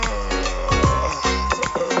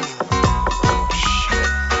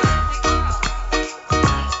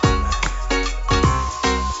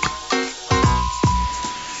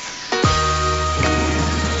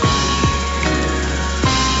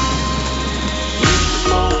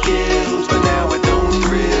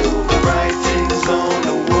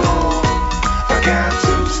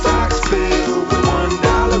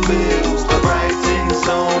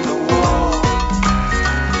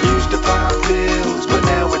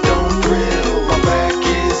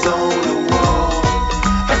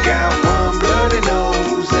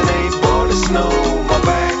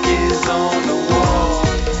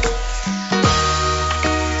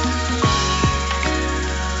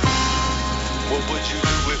What would you do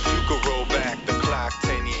if you could roll back the clock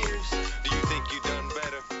 10 years? Do you think you done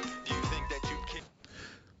better? Do you think that you can?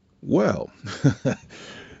 Well,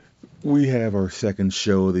 we have our second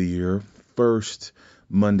show of the year, first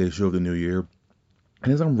Monday show of the new year.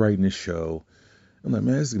 And as I'm writing this show, I'm like,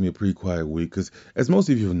 man, this is gonna be a pretty quiet week because, as most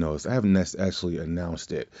of you have noticed, I haven't actually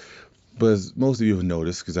announced it, but as most of you have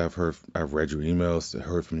noticed, because I've read your emails,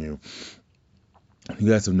 heard from you. You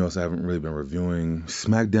guys have noticed I haven't really been reviewing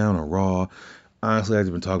SmackDown or Raw. Honestly,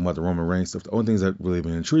 I've been talking about the Roman Reigns stuff. The only things that really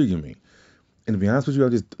been intriguing me. And to be honest with you,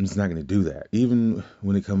 I'm just not going to do that. Even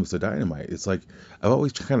when it comes to Dynamite, it's like I've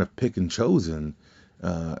always kind of picked and chosen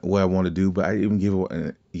what I want to do, but I even gave up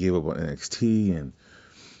on NXT, and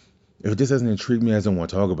if it just doesn't intrigue me, I just don't want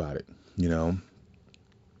to talk about it, you know.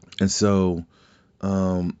 And so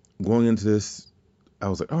going into this, I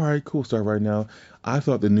was like, all right, cool, start right now. I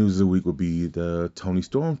thought the news of the week would be the Tony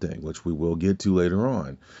Storm thing, which we will get to later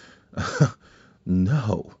on.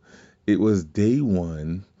 No, it was day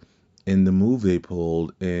one in the move they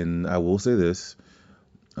pulled, and I will say this,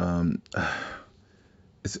 um,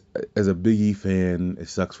 as a Big E fan, it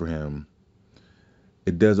sucks for him.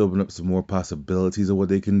 It does open up some more possibilities of what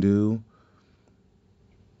they can do,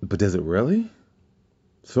 but does it really?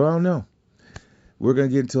 So I don't know. We're gonna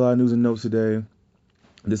get into our news and notes today.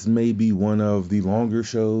 This may be one of the longer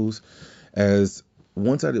shows, as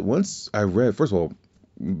once I read, first of all,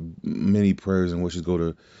 many prayers and wishes go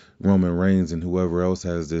to Roman Reigns and whoever else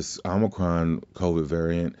has this Omicron COVID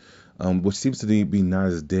variant, which seems to be not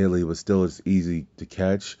as deadly, but still it's easy to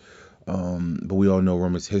catch. But we all know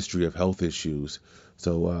Roman's history of health issues,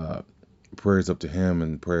 so prayers up to him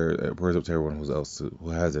and prayers up to everyone who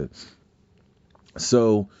has it.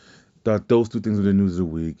 So thought those two things were the news of the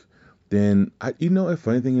week. Then a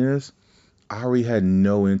funny thing is, I already had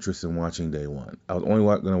no interest in watching day one. I was only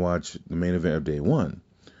going to watch the main event of day one.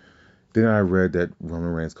 Then I read that Roman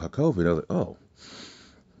Reigns caught COVID. I was like, oh,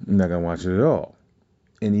 I'm not going to watch it at all.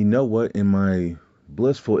 And you know what? In my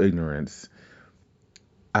blissful ignorance,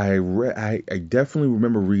 I definitely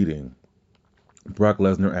remember reading Brock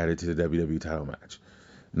Lesnar added to the WWE title match.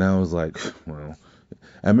 And I was like, well,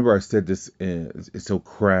 I remember I said this, it's so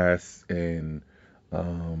crass and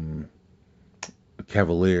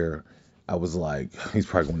cavalier. I was like, he's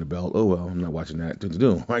probably going to belt. Oh well, I'm not watching that.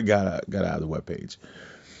 I got out of the webpage,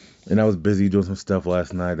 and I was busy doing some stuff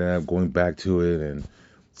last night, and I'm going back to it and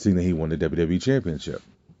seeing that he won the WWE Championship,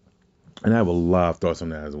 and I have a lot of thoughts on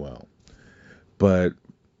that as well. But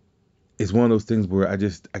it's one of those things where I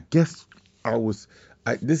guess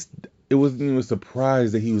it wasn't even a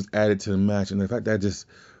surprise that he was added to the match, and the fact that it's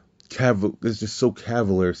just so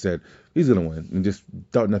cavalier said he's gonna win and just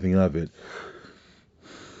thought nothing of it.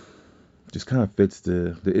 Just kind of fits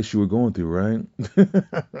the issue we're going through, right?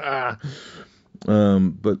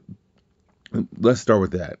 But let's start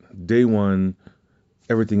with that. Day one,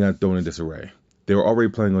 everything got thrown in disarray. They were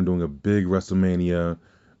already planning on doing a big WrestleMania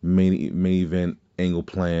main event angle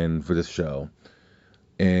plan for this show,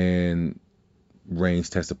 and Reigns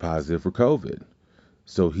tested positive for COVID,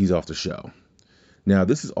 so he's off the show. Now,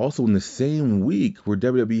 this is also in the same week where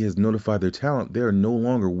WWE has notified their talent they are no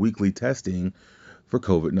longer weekly testing for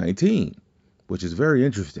COVID-19, which is very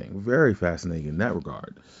interesting, very fascinating in that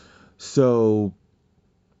regard. So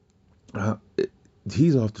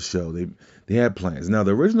he's off the show. They had plans. Now,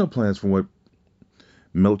 the original plans, from what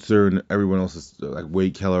Meltzer and everyone else is, like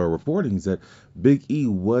Wade Keller, are reporting, is that Big E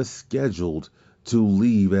was scheduled to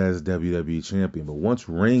leave as WWE champion, but once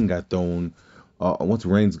Reigns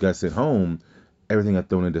got sent home, everything got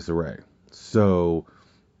thrown in disarray. So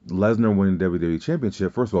Lesnar winning the WWE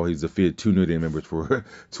Championship. First of all, he's defeated two New Day members for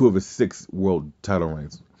two of his 6 world title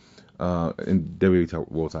reigns. In WWE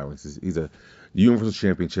world title reigns, he's the Universal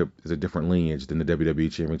Championship is a different lineage than the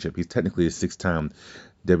WWE Championship. He's technically a 6-time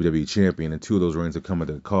WWE champion, and 2 of those reigns have come at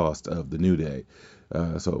the cost of the New Day.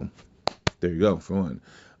 So there you go for one.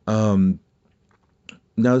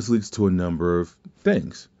 Now this leads to a number of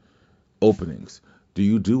things. Openings. Do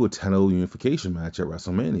you do a title unification match at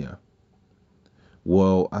WrestleMania?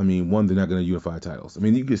 Well, I mean, one, they're not going to unify titles. I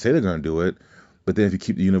mean, you could say they're going to do it, but then if you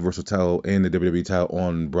keep the Universal title and the WWE title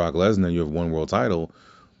on Brock Lesnar, you have one world title.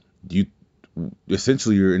 You're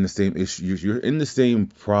in the same issue. You're in the same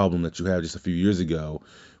problem that you had just a few years ago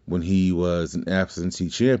when he was an absentee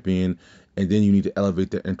champion, and then you need to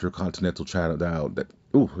elevate the Intercontinental title down. The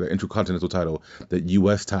Intercontinental title, the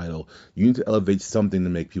U.S. title. You need to elevate something to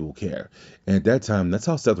make people care. And at that time, that's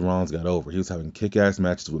how Seth Rollins got over. He was having kick-ass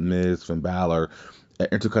matches with Miz, Finn Balor.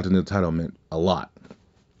 That Intercontinental title meant a lot.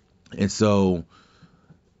 And so,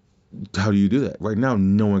 how do you do that? Right now,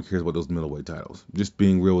 no one cares about those middleweight titles. Just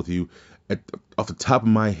being real with you, At, off the top of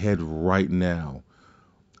my head right now,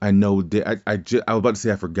 I know I was about to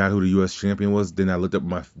say I forgot who the U.S. champion was. Then I looked up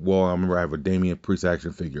my wall. I remember I have a Damian Priest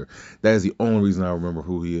action figure. That is the only reason I remember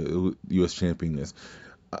who the U.S. champion is.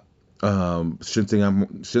 Shinsuke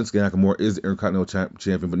Nakamura is the Intercontinental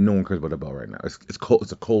champion, but no one cares about the belt right now. It's cold.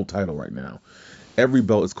 It's a cold title right now. Every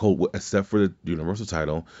belt is cold except for the Universal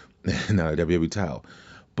title and now the WWE title.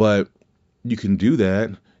 But you can do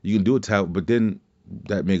that. You can do a title, but then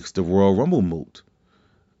that makes the Royal Rumble moot.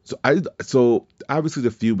 So obviously the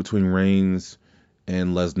feud between Reigns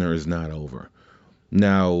and Lesnar is not over.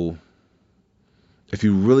 Now, if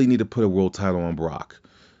you really need to put a world title on Brock,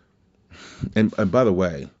 and by the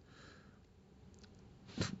way,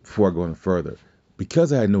 before I go any further,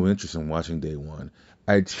 because I had no interest in watching day one,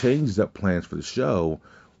 I changed up plans for the show.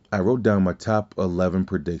 I wrote down my top 11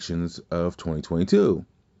 predictions of 2022,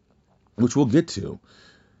 which we'll get to.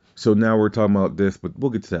 So now we're talking about this, but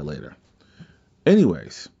we'll get to that later.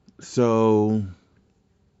 Anyways, so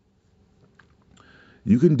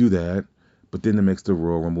you can do that, but then it makes the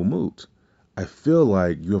Royal Rumble moot. I feel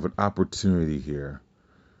like you have an opportunity here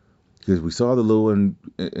because we saw the little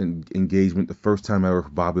engagement the first time ever for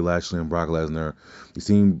Bobby Lashley and Brock Lesnar. You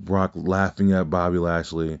seen Brock laughing at Bobby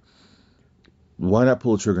Lashley. Why not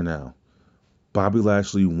pull the trigger now? Bobby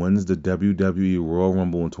Lashley wins the WWE Royal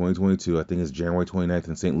Rumble in 2022. I think it's January 29th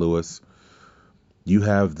in St. Louis. You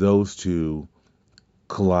have those two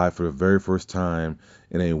collide for the very first time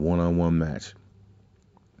in a one-on-one match.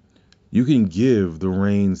 You can give the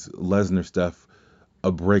Reigns Lesnar stuff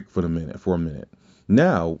a break for a minute.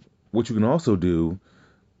 Now, what you can also do,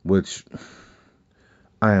 which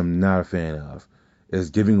I am not a fan of,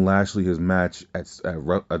 is giving Lashley his match at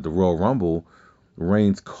the Royal Rumble.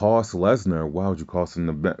 Reigns cost Lesnar. Why would you cost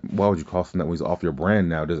him that when he's off your brand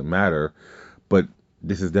now? It doesn't matter. But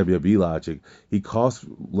this is WWE logic. He cost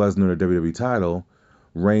Lesnar the WWE title.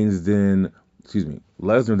 Lesnar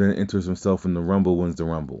then enters himself in the Rumble, wins the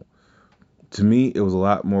Rumble. To me, it was a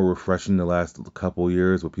lot more refreshing the last couple of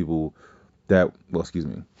years with people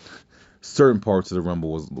certain parts of the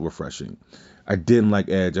Rumble was refreshing. I didn't like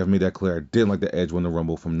Edge. I've made that clear. I didn't like the Edge win the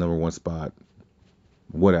Rumble from number one spot.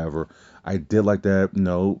 Whatever. I did like that.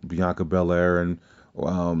 No, Bianca Belair and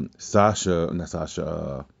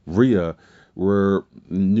Rhea were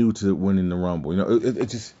new to winning the Rumble. It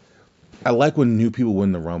just, I like when new people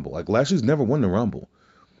win the Rumble. Like Lashley's never won the Rumble.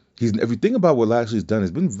 If you think about what Lashley's done,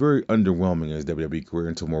 it's been very underwhelming in his WWE career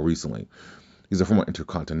until more recently. He's a former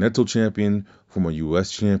Intercontinental Champion, former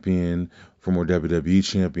U.S. Champion, former WWE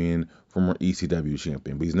Champion, former ECW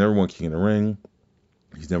Champion. But he's never won King of the Ring.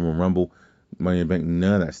 He's never won Rumble, Money in the Bank,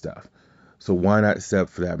 none of that stuff. So why not set up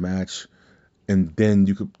for that match? And then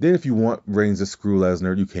if you want Reigns to screw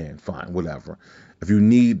Lesnar, you can. Fine, whatever. Obviously you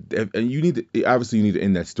need to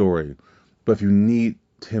end that story. But if you need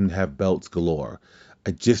him to have belts galore,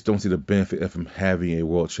 I just don't see the benefit of him having a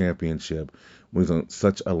world championship when he's on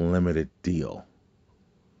such a limited deal.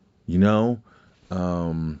 And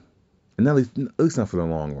at least not for the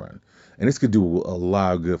long run. And this could do a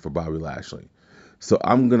lot of good for Bobby Lashley. So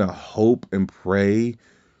I'm going to hope and pray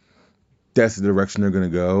that's the direction they're going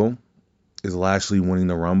to go, is Lashley winning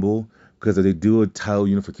the Rumble. Because if they do a title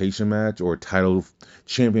unification match or a title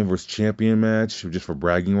champion versus champion match just for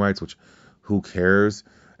bragging rights, which who cares,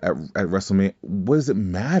 at WrestleMania, what does it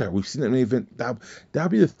matter? We've seen that main event. That'll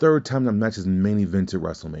be the third time that match is main evented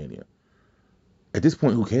WrestleMania. At this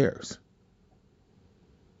point, who cares?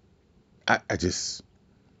 I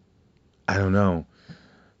don't know.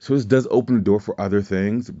 So this does open the door for other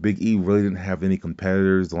things. Big E really didn't have any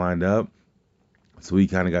competitors lined up, so he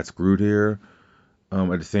kind of got screwed here.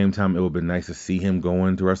 At the same time, it would have been nice to see him go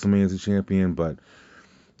into WrestleMania as a champion, but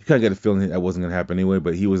you kind of get a feeling that wasn't going to happen anyway.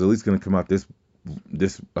 But he was at least going to come out this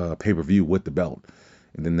pay-per-view with the belt,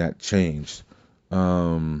 and then that changed, which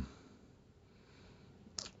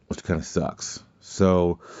kind of sucks.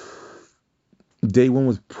 So day one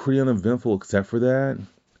was pretty uneventful except for that.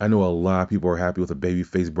 I know a lot of people are happy with a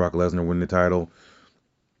babyface Brock Lesnar winning the title.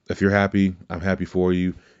 If you're happy, I'm happy for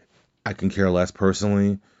you. I can care less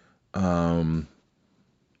personally. I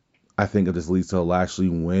think if this leads to a Lashley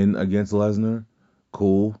win against Lesnar,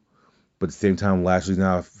 cool. But at the same time, Lashley's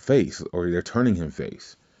now a face, or they're turning him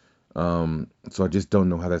face. So I just don't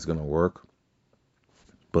know how that's going to work.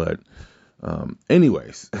 But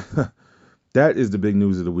anyways, that is the big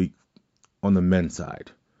news of the week on the men's side.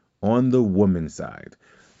 On the women's side,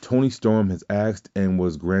 Toni Storm has asked and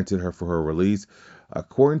was granted her for her release.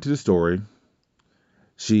 According to the story,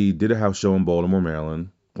 she did a house show in Baltimore, Maryland,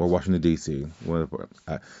 or Washington, D.C.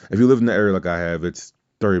 If you live in the area like I have, it's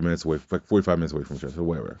 30 minutes away, like 45 minutes away from church, or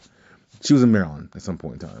whatever. She was in Maryland at some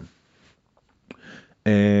point in time.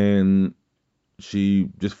 And she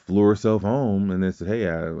just flew herself home and then said, "Hey,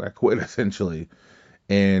 I quit," essentially.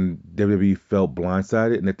 And WWE felt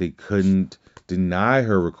blindsided and that they couldn't deny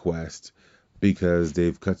her request because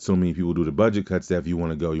they've cut so many people due to budget cuts that if you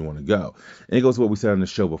want to go, you want to go. And it goes to what we said on the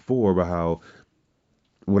show before about how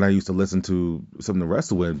when I used to listen to something to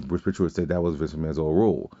wrestle with, Bruce Pritchard would say that was Vince McMahon's old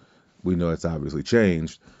rule. We know it's obviously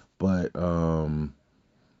changed, but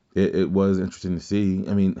it was interesting to see.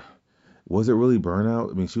 I mean, was it really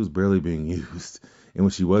burnout? I mean, she was barely being used, and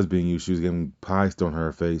when she was being used, she was getting pies thrown in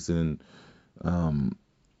her face and um,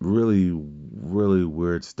 really, really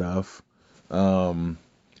weird stuff. Um,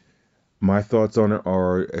 my thoughts on it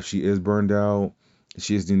are, if she is burned out,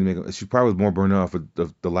 she just need to make. She probably was more burned out for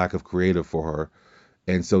the lack of creative for her,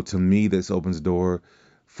 and so to me, this opens the door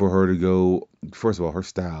for her to go. First of all, her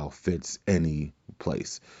style fits any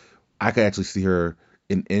place. I could actually see her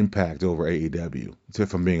in Impact over AEW.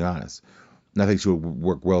 If I'm being honest, and I think she would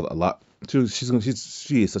work well a lot. She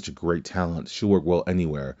is such a great talent. She'll work well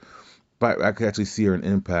anywhere. But I could actually see her in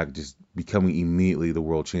Impact just becoming immediately the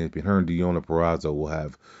world champion. Her and Deonna Purrazzo will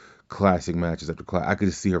have classic matches after class. I could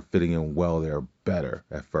just see her fitting in well there better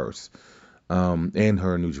at first. And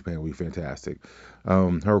her in New Japan would be fantastic.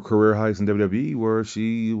 Her career highlights in WWE were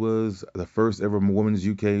she was the first ever women's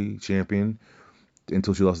UK champion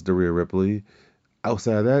until she lost to Rhea Ripley.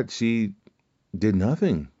 Outside of that, she did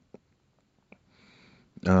nothing.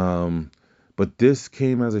 Um, but this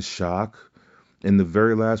came as a shock. In the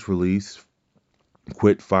very last release,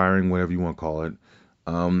 quit firing, whatever you want to call it,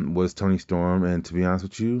 was Tony Storm. And to be honest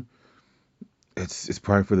with you, it's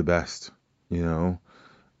probably for the best, you know.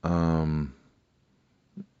 Um,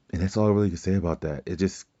 and that's all I really can say about that. It's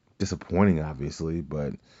just disappointing, obviously,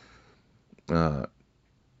 but uh,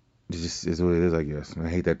 it just is what it is, I guess. I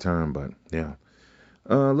hate that term, but yeah.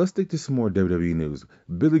 Let's take to some more WWE news.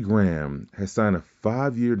 Billy Graham has signed a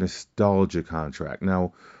 5-year nostalgia contract.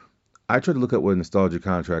 Now, I tried to look up what a nostalgia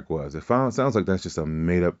contract was. Sounds like that's just a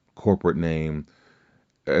made-up corporate name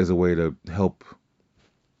as a way to help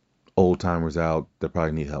old timers out that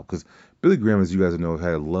probably need help. Because Billy Graham, as you guys know,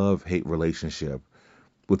 had a love-hate relationship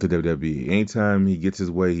with the WWE. Anytime he gets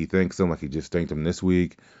his way, he thanks them like he just thanked him this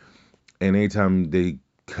week. And anytime they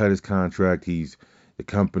cut his contract, the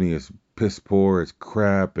company is piss poor, it's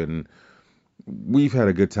crap, and we've had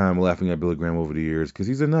a good time laughing at Billy Graham over the years because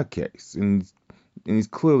he's a nutcase, and he's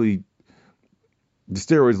clearly the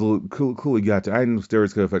steroids clearly got to. I know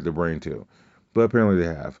steroids could affect the brain too, but apparently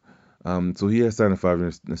they have. So he has signed a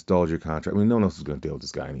 5-year nostalgia contract. I mean, no one else is going to deal with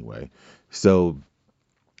this guy anyway, so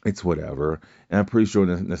it's whatever. And I'm pretty sure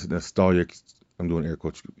nostalgia. I'm doing air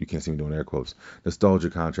quotes. You can't see me doing air quotes. Nostalgia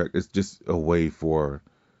contract. It's just a way for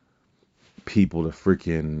people to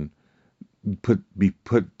freaking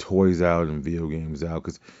put toys out and video games out.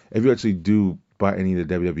 Because if you actually do buy any of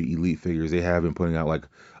the WWE Elite figures, they have been putting out like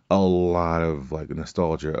a lot of like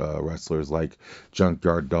nostalgia wrestlers like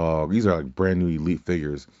Junkyard Dog. These are like brand new Elite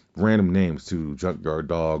figures, random names too. Junkyard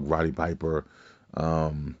Dog, Roddy Piper.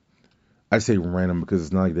 Um, I say random because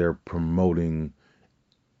it's not like they're promoting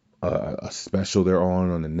a special they're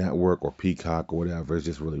on the network or Peacock or whatever. It's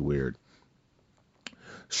just really weird.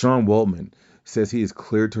 Sean Waltman says he is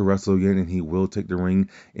cleared to wrestle again and he will take the ring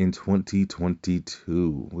in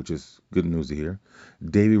 2022, which is good news to hear.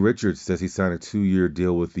 Davey Richards says he signed a 2-year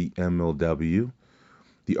deal with the MLW.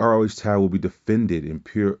 The ROH title will be defended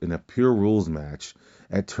in a pure rules match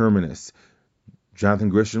at Terminus. Jonathan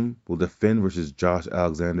Gresham will defend versus Josh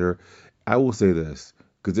Alexander. I will say this,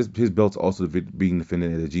 because his belt's also being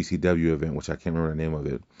defended at a GCW event, which I can't remember the name of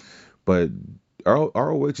it. But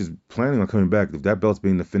ROH is planning on coming back. If that belt's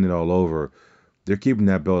being defended all over, they're keeping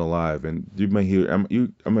that belt alive. And you may hear,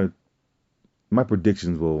 my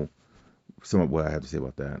predictions will sum up what I have to say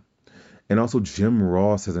about that. And also, Jim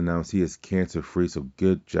Ross has announced he is cancer free. So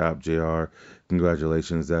good job, JR.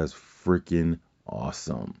 Congratulations. That's freaking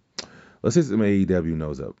awesome. Let's say some AEW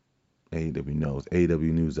knows up. AEW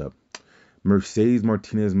news up. Mercedes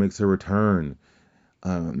Martinez makes her return.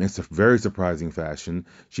 It's a very surprising fashion.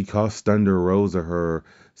 She cost Thunder Rosa her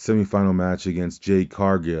semifinal match against Jade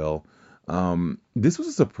Cargill. This was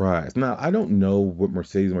a surprise. Now, I don't know what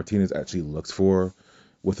Mercedes Martinez actually looks for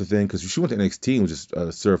with the thing, because she went to NXT and was just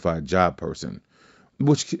a certified job person.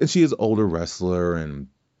 And she is an older wrestler, and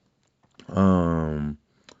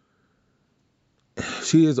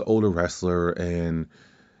she is an older wrestler, and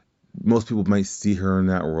most people might see her in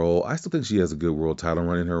that role. I still think she has a good world title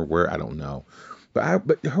running her. Where I don't know. But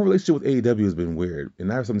her relationship with AEW has been weird.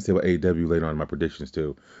 And I have something to say about AEW later on in my predictions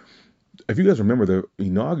too. If you guys remember the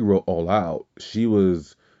inaugural All Out, she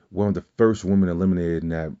was one of the first women eliminated in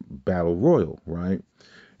that Battle Royal, right?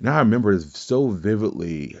 Now I remember this so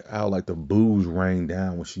vividly how like the boos rang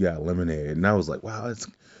down when she got eliminated, and I was like, wow, it's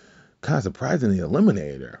kind of surprising they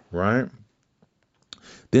eliminated her, right?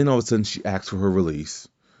 Then all of a sudden she asked for her release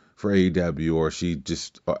for AEW, or she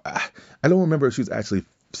just I don't remember if she was actually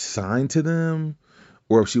signed to them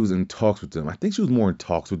or if she was in talks with them. I think she was more in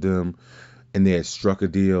talks with them, and they had struck a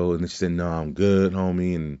deal, and then she said, "No, I'm good,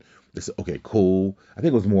 homie," and they said, "Okay, cool." I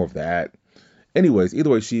think it was more of that. Anyways, either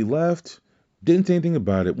way, she left, didn't say anything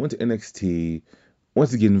about it, went to NXT.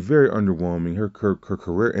 Once again, very underwhelming. Her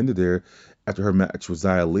career ended there after her match with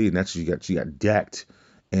Xia Li, and actually she got decked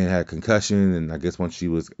and had a concussion. And I guess once she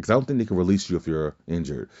was, because I don't think they can release you if you're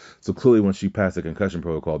injured. So clearly, when she passed the concussion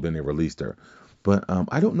protocol, then they released her. But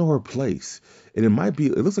I don't know her place, and it might be.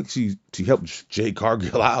 It looks like she helped Jade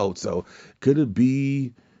Cargill out. So could it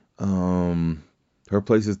be her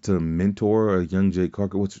place is to mentor a young Jade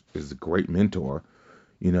Cargill, which is a great mentor.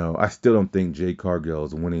 I still don't think Jade Cargill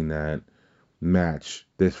is winning that match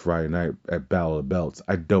this Friday night at Battle of the Belts.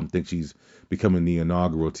 I don't think she's becoming the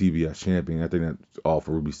inaugural TBS champion. I think that's all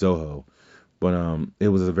for Ruby Soho. But it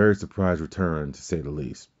was a very surprise return, to say the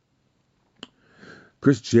least.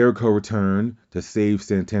 Chris Jericho returned to save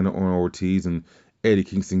Santana on Ortiz, and Eddie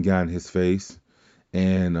Kingston got in his face.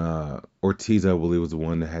 And Ortiz, I believe, was the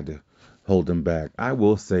one that had to hold him back. I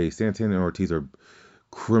will say Santana and Ortiz are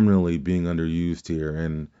criminally being underused here.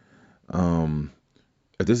 And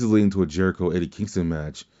if this is leading to a Jericho Eddie Kingston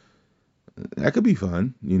match, that could be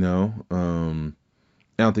fun.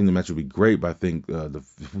 I don't think the match would be great, but I think the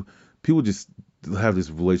people just have this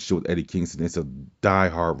relationship with Eddie Kingston. It's a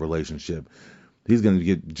die-hard relationship. He's gonna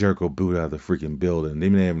get Jericho booed out of the freaking building. They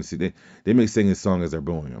may even see they may sing his song as they're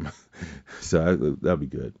booing him, so that'll be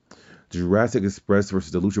good. Jurassic Express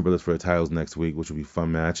versus the Lucha Brothers for the titles next week, which will be a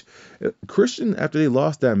fun match. Christian, after they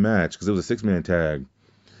lost that match, because it was a 6-man tag,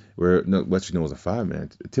 where no, what you know was a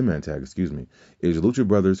 10-man tag, excuse me. It was Lucha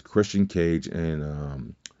Brothers, Christian Cage,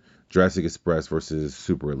 and Jurassic Express versus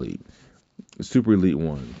Super Elite. Super Elite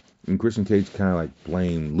won. And Christian Cage kind of like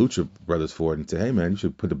blamed Lucha Brothers for it and said, hey man, you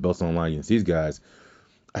should put the belts on line against these guys.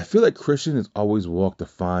 I feel like Christian has always walked the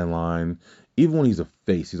fine line. Even when he's a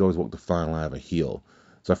face, he's always walked the fine line of a heel.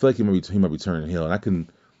 So I feel like he might be turning heel. And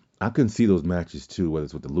I can see those matches too, whether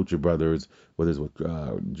it's with the Lucha Brothers, whether it's with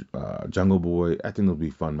Jungle Boy. I think they'll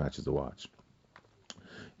be fun matches to watch.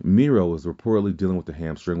 Miro is reportedly dealing with the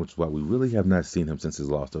hamstring, which is why we really have not seen him since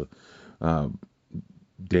his loss to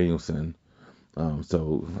Danielson.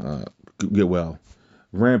 Get well.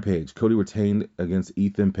 Rampage. Cody retained against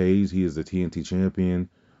Ethan Page. He is the TNT champion.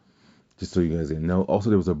 Just so you guys didn't know. Also,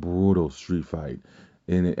 there was a brutal street fight.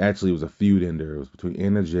 And it actually was a feud ender. It was between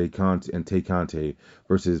Anna Jay Conte and Tay Conte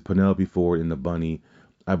versus Penelope Ford and the Bunny.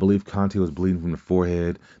 I believe Conte was bleeding from the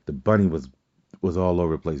forehead. The Bunny was all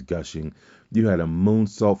over the place, gushing. You had a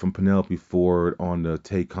moonsault from Penelope Ford on the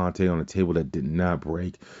Tay Conte on a table that did not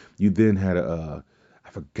break. You then had I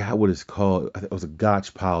forgot what it's called. I think it was a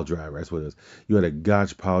gotch pile driver. That's what it is. You had a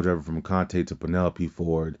gotch pile driver from Conte to Penelope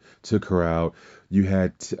Ford, took her out. You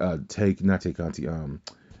had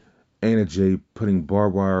Anna Jay putting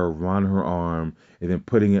barbed wire around her arm and then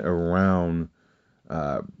putting it around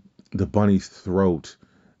the Bunny's throat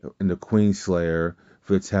in the Queen Slayer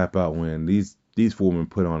for the tap out win. These four women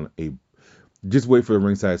put on a just wait for the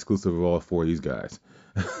ringside exclusive of all four of these guys.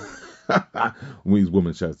 These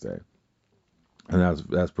women, should say. And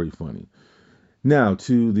that's pretty funny. Now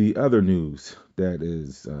to the other news that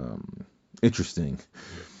is interesting.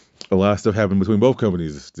 A lot of stuff happened between both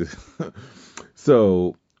companies.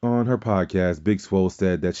 So on her podcast, Big Swole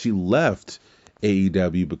said that she left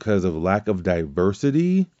AEW because of lack of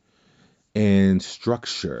diversity and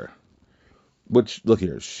structure. Which, look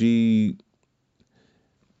here,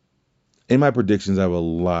 in my predictions, I have a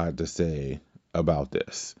lot to say about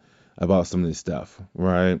this, about some of this stuff,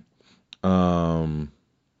 right? I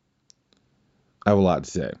have a lot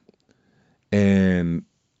to say. And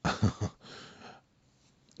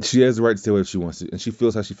she has the right to say what she wants to, and she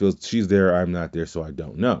feels how she feels. She's there, I'm not there, so I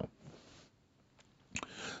don't know.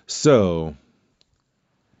 So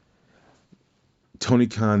Tony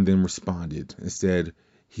Khan then responded and said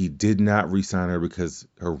he did not re-sign her because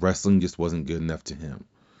her wrestling just wasn't good enough to him.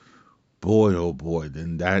 Boy, oh boy,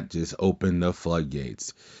 then that just opened the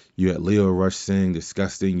floodgates. You had Leo Rush saying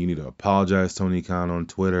disgusting, you need to apologize, Tony Khan, on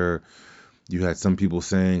Twitter. You had some people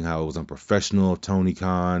saying how it was unprofessional of Tony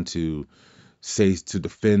Khan to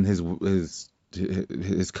defend his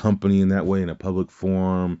company in that way in a public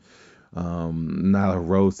forum. Nyla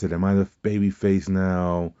Rose said, am I the baby face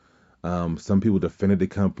now? Some people defended the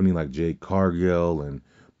company like Jade Cargill and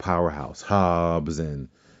Powerhouse Hobbs and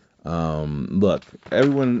Look,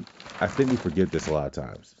 everyone, I think we forget this a lot of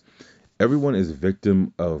times. Everyone is a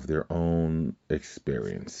victim of their own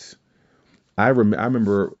experience. I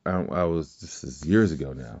remember I was, this is years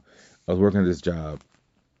ago now. I was working at this job,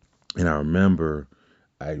 and I remember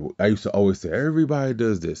I used to always say everybody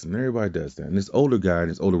does this and everybody does that. And this older guy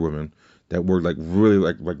and this older woman that worked like really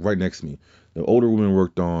like right next to me. The older woman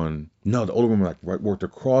worked on no, the older woman like worked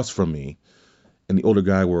across from me, and the older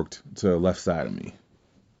guy worked to the left side of me.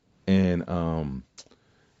 And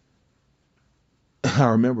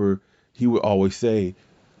I remember he would always say,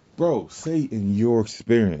 "Bro, say in your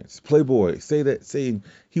experience, Playboy, say that, say."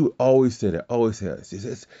 He would always say that, always say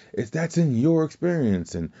that. It's that's in your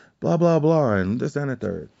experience and blah blah blah and this that, and the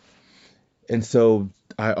third. And so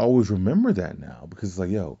I always remember that now because it's like,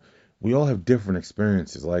 yo, we all have different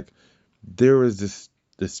experiences. Like there was this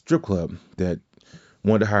strip club that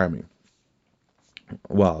wanted to hire me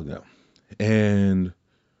a while ago, and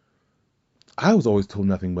I was always told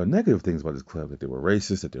nothing but negative things about this club, that they were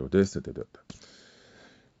racist, that they were this, that they were that.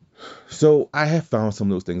 So I have found some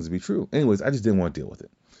of those things to be true. Anyways, I just didn't want to deal with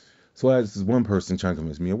it. So I had this one person trying to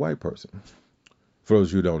convince me, a white person. For those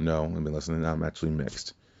of you who don't know and been listening, I'm actually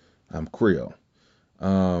mixed. I'm Creole,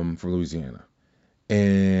 from Louisiana.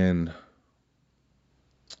 And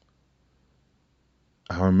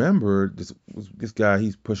I remember this guy,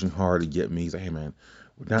 he's pushing hard to get me. He's like, hey man,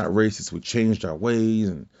 we're not racist, we changed our ways,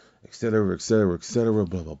 and et cetera, et cetera, et cetera,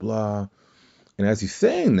 blah, blah, blah. And as he's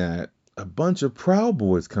saying that, a bunch of Proud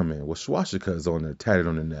Boys come in with swastikas on their tatted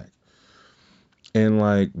on their neck. And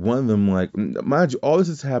like one of them, like, mind you, all this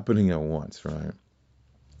is happening at once, right?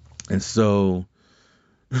 And so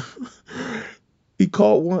he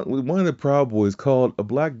called one of the Proud Boys called a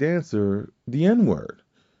black dancer the N word.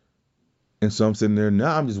 And so I'm sitting there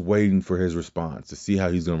now. I'm just waiting for his response to see how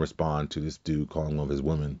he's gonna respond to this dude calling one of his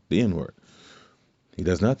women the N word. He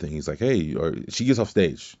does nothing. He's like, hey, or she gets off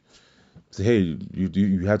stage. Say, hey,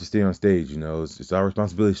 you have to stay on stage. You know, it's our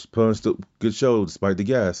responsibility to put on a good show despite the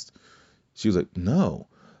guest. She was like, no.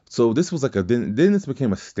 So this was like then this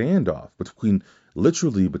became a standoff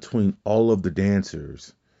literally between all of the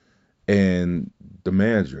dancers and the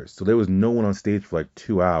managers. So there was no one on stage for like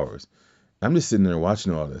 2 hours. I'm just sitting there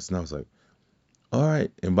watching all this, and I was like, all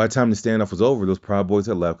right. And by the time the standoff was over, those Proud Boys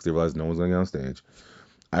had left because they realized no one's gonna get on stage.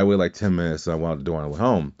 I waited like 10 minutes, and I went out the door and I went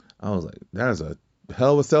home. I was like, that is a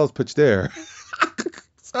hell of a sales pitch there.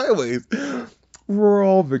 Sideways. We're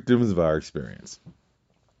all victims of our experience.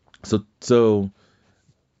 So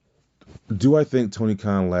do I think Tony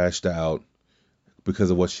Khan lashed out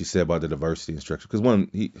because of what she said about the diversity and structure? Because one,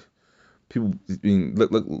 people being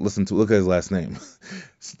look at his last name.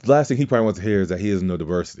 The last thing he probably wants to hear is that he has no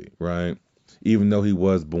diversity, right? Even though he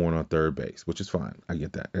was born on third base, which is fine. I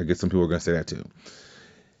get that. I guess some people are gonna say that too.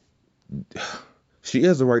 She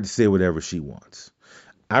has the right to say whatever she wants.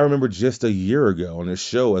 I remember just a year ago on this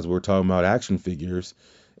show, as we were talking about action figures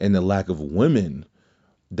and the lack of women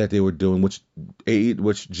that they were doing, which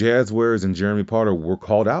Jazz Wares and Jeremy Potter were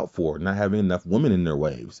called out for, not having enough women in their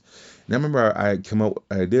waves. And I remember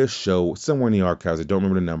I did a show somewhere in the archives. I don't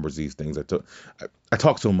remember the numbers of these things. I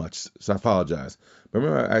talk so much, so I apologize. But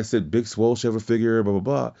remember I said Big Swole should have a figure, blah blah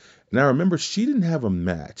blah. And I remember she didn't have a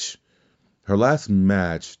match. Her last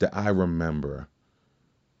match that I remember,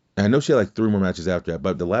 and I know she had like 3 more matches after that,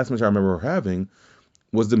 but the last match I remember her having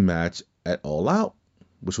was the match at All Out,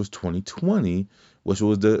 which was 2020, which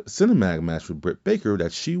was the cinematic match with Britt Baker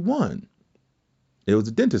that she won. It was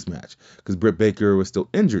a dentist match because Britt Baker was still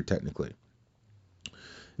injured technically.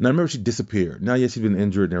 And I remember she disappeared. Now, yes, she's been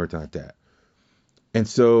injured and everything like that. And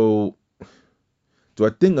so, do I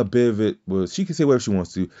think a bit of it was, she can say whatever she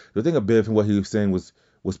wants to. Do I think a bit of what he was saying was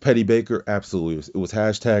Petty Baker? Absolutely. It was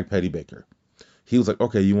hashtag Petty Baker. He was like,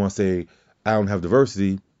 okay, you want to say I don't have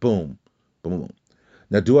diversity? Boom. Boom, boom.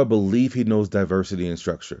 Now, do I believe he knows diversity and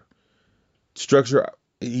structure? Structure,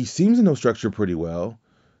 he seems to know structure pretty well.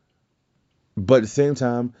 But at the same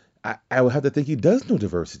time, I would have to think he does know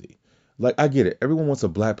diversity. Like, I get it. Everyone wants a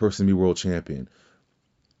black person to be world champion.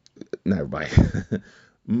 Not everybody.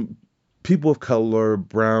 People of color,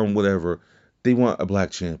 brown, whatever, they want a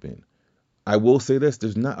black champion. I will say this,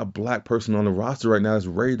 there's not a black person on the roster right now that's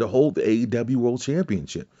ready to hold the AEW World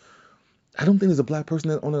Championship. I don't think there's a black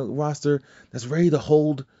person on the roster that's ready to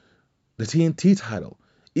hold the TNT title.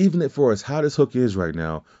 Even if for as hot as Hook is right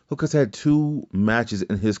now, Hook has had 2 matches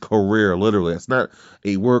in his career, literally. That's not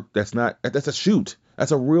a work, that's a shoot.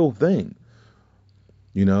 That's a real thing.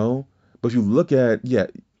 You know? But if you look at, yeah,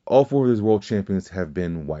 all 4 of his world champions have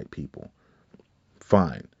been white people.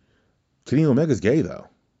 Fine. Kenny Omega's gay, though.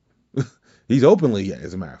 He's openly gay,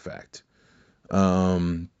 as a matter of fact.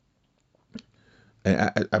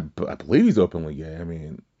 And I believe he's openly gay. I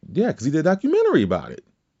mean, yeah, because he did a documentary about it.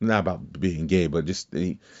 Not about being gay, but just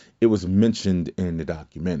it was mentioned in the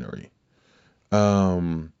documentary.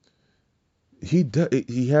 Um, he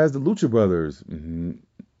has the Lucha Brothers,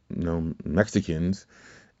 Mexicans,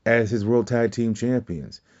 as his World Tag Team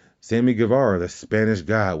Champions. Sammy Guevara, the Spanish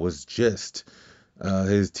God, was just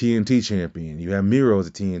his TNT champion. You have Miro as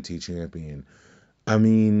a TNT champion. I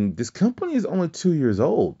mean, this company is only 2 years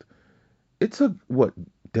old. It took what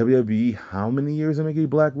WWE how many years to make a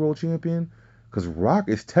black world champion? Because The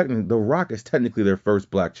Rock is technically their first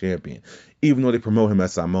black champion, even though they promote him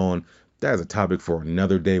as Samoan. That is a topic for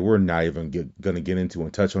another day. We're not even gonna get into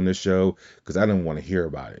and touch on this show because I don't want to hear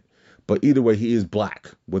about it. But either way, he is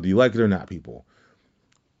black, whether you like it or not, people.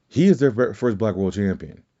 He is their first black world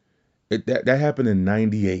champion. That happened in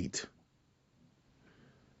 '98.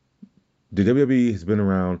 The WWE has been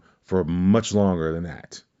around for much longer than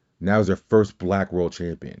that. Now is their first black world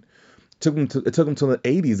champion. It took them till the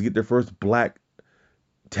 '80s to get their first black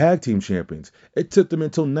tag team champions. It took them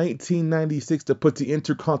until 1996 to put the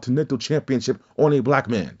Intercontinental Championship on a black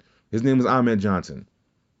man. His name was Ahmed Johnson.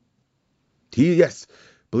 Yes,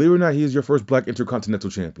 believe it or not, he is your first black Intercontinental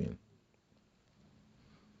Champion.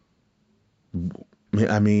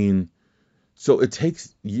 I mean, so it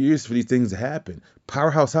takes years for these things to happen.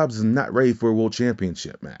 Powerhouse Hobbs is not ready for a world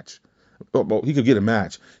championship match. Well, he could get a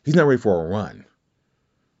match. He's not ready for a run.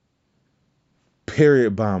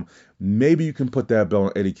 Period. Bomb. Maybe you can put that belt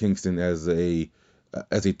on Eddie Kingston as a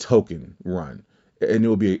token run, and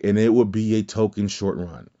it would be a token short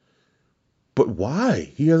run. But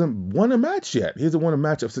why? He hasn't won a match yet. He hasn't won a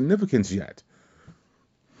match of significance yet.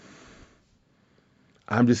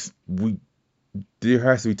 I'm just we. There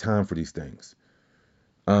has to be time for these things.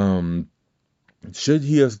 Um,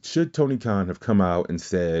 should Tony Khan have come out and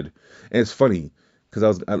said? And it's funny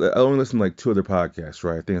because I only listened to like two other podcasts,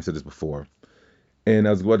 right? I think I said this before. And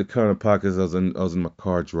I was about to cut on a podcast. I was in my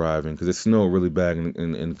car driving because it snowed really bad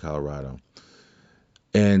in Colorado.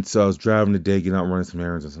 And so I was driving today, getting out running some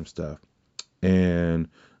errands and some stuff. And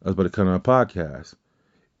I was about to cut on a podcast.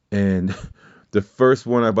 And the first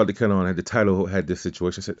one I was about to cut on had the title had this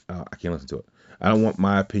situation. I said, oh, I can't listen to it. I don't want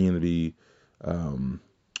my opinion to be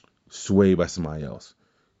swayed by somebody else.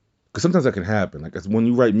 Because sometimes that can happen. Like when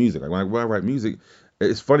you write music, like when I write music,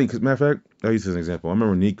 it's funny. Because matter of fact, I'll use this as an example. I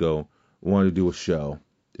remember Nico wanted to do a show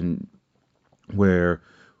where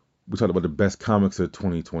we talked about the best comics of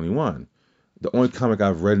 2021. The only comic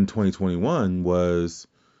I've read in 2021 was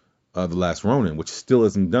The Last Ronin, which still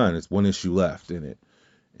isn't done. It's one issue left in it.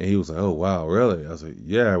 And he was like, "Oh wow, really?" I was like,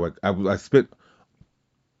 "Yeah." Like I spent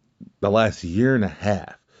the last year and a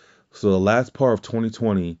half, so the last part of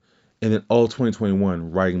 2020, and then all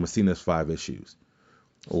 2021 writing Messina's 5 issues.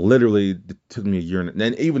 Literally, it took me a year,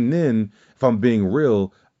 and even then, if I'm being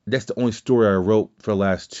real, that's the only story I wrote for the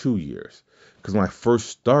last 2 years. Because when I first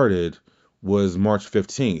started was March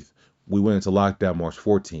 15th. We went into lockdown March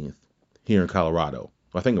 14th here in Colorado.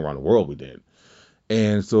 I think around the world we did.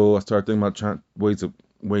 And so I started thinking about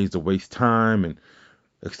ways to waste time and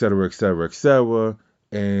et cetera, et cetera, et cetera.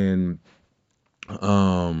 And I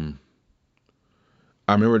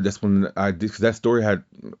remember that's when I did, because that story I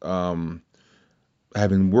had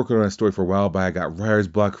been working on that story for a while, but I got writer's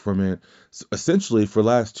block from it. So essentially, for the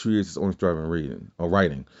last 2 years, it's only started reading or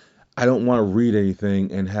writing. I don't want to read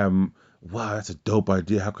anything and have, wow, that's a dope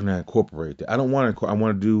idea. How can I incorporate that? I don't want to. I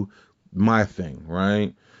want to do my thing,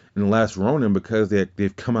 right? And the last Ronin, because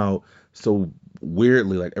they've come out so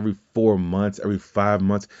weirdly, like every 4 months, every 5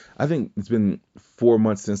 months. I think it's been 4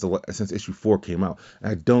 months since issue 4 came out.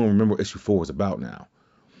 And I don't remember what issue 4 was about now.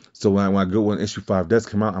 So when issue 5 does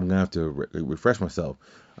come out, I'm gonna have to refresh myself.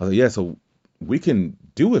 I was like, yeah, so we can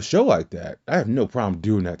do a show like that. I have no problem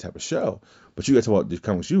doing that type of show. But you guys talk about the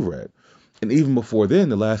comics you've read. And even before then,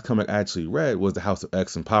 the last comic I actually read was The House of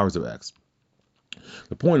X and Powers of X.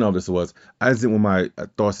 The point of this was I just didn't want my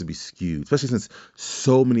thoughts to be skewed, especially since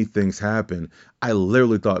so many things happened. I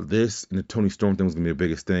literally thought this and the Tony Storm thing was gonna be the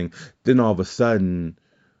biggest thing. Then all of a sudden,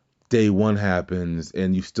 day one happens,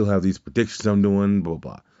 and you still have these predictions I'm doing, blah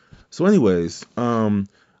blah. So, anyways,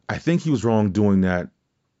 I think he was wrong doing that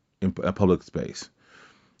in a public space.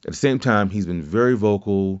 At the same time, he's been very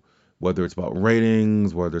vocal, whether it's about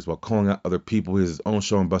ratings, whether it's about calling out other people. He has his own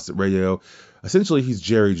show on Busted Radio. Essentially, he's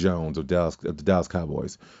Jerry Jones of the Dallas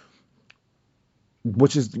Cowboys,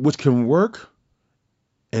 which can work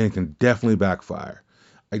and it can definitely backfire.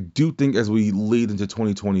 I do think as we lead into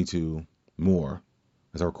 2022 more,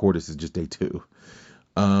 as I record this is just day 2,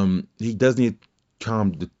 he does need to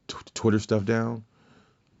calm the Twitter stuff down.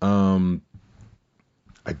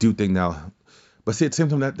 I do think now, but see at the same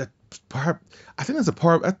time part. I think that's a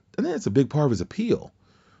part. I think that's a big part of his appeal.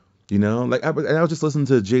 You know, like and I was just listening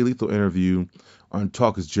to a Jay Lethal interview on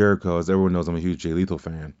Talk Is Jericho. As everyone knows, I'm a huge Jay Lethal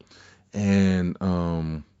fan,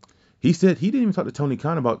 and he said he didn't even talk to Tony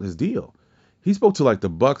Khan about his deal. He spoke to like the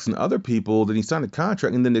Bucks and other people. Then he signed a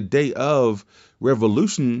contract, and then the day of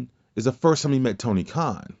Revolution is the first time he met Tony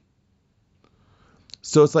Khan.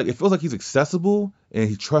 So it's like it feels like he's accessible and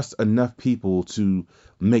he trusts enough people to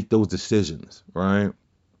make those decisions, right?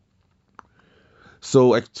 So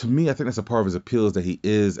like to me, I think that's a part of his appeal is that he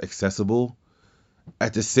is accessible.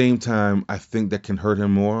 At the same time, I think that can hurt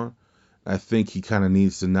him more. I think he kind of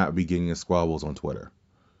needs to not be getting in squabbles on Twitter.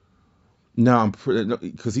 Now I'm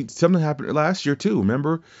because something happened last year too.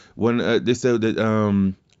 Remember when they said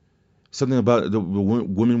that something about the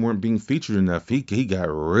women weren't being featured enough. He got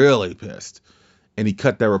really pissed and he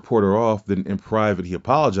cut that reporter off. Then in private he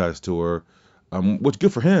apologized to her, which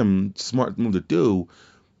good for him, smart move to do.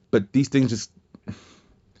 But these things just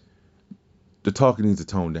the talking needs to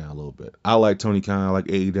tone down a little bit. I like Tony Khan, I like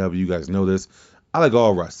AEW. You guys know this. I like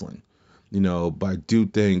all wrestling, but I do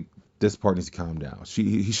think this part needs to calm down.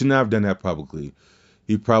 He should not have done that publicly.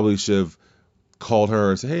 He probably should have called her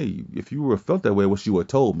and said, "Hey, if you would have felt that way, what you would have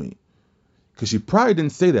told me." Because she probably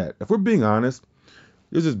didn't say that. If we're being honest,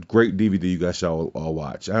 there's this great DVD you guys should all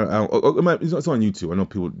watch. It's on YouTube. I know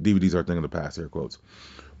people DVDs are a thing of the past, air quotes,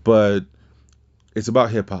 but it's about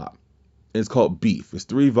hip hop. It's called Beef. It's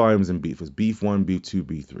 3 volumes in Beef. It's Beef 1, Beef 2,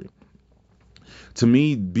 Beef 3. To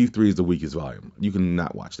me, Beef 3 is the weakest volume. You can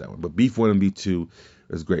not watch that one. But Beef 1 and Beef 2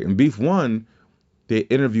 is great. In Beef 1, they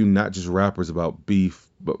interview not just rappers about beef,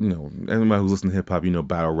 but, anybody who's listening to hip hop,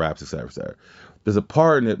 battle raps, etc., etc. There's a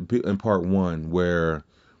part in part 1 where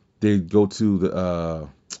they go to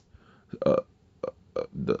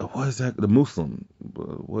what is that? The Muslim.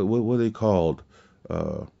 What are they called?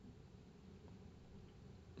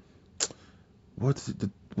 What's it,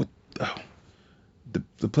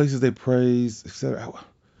 the places they praise, etc.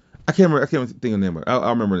 I can't remember. I can't think of the name of it. I'll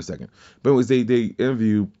remember in a second. But it was they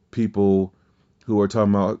interview people who are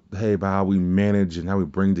talking about about how we manage and how we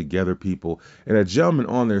bring together people. And a gentleman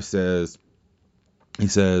on there says,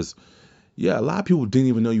 yeah, a lot of people didn't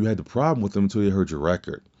even know you had the problem with them until they heard your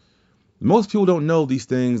record. Most people don't know these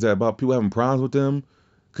things about people having problems with them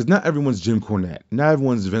because not everyone's Jim Cornette. Not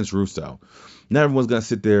everyone's Vince Russo. Not everyone's going to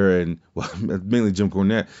sit there and, mainly Jim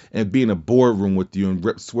Cornette, and be in a boardroom with you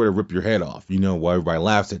and swear to rip your head off, while everybody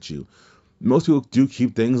laughs at you. Most people do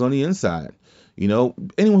keep things on the inside. Anyone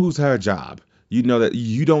who's had a job, that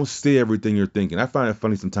you don't say everything you're thinking. I find it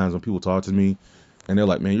funny sometimes when people talk to me and they're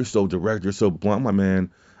like, man, you're so direct, you're so blunt. I'm like, man,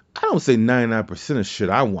 I don't say 99% of shit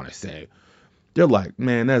I want to say. They're like,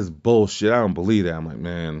 man, that's bullshit. I don't believe that. I'm like,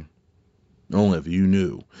 man, only if you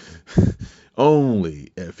knew.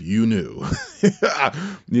 Only if you knew.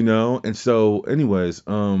 And so anyways,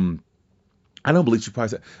 I don't believe she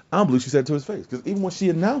said it to his face, because even when she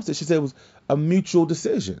announced it, she said it was a mutual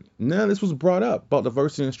decision. Now this was brought up about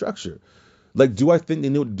diversity and structure. Like, do I think they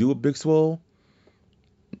knew what to do with Big Swole?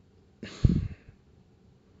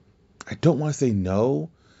 I don't want to say no,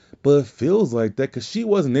 but it feels like that because she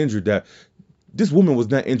wasn't injured. That this woman was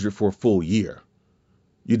not injured for a full year.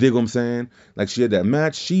 You dig what I'm saying? Like, she had that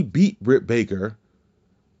match, she beat Britt Baker,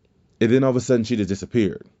 and then all of a sudden she just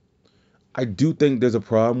disappeared. I do think there's a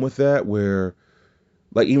problem with that where,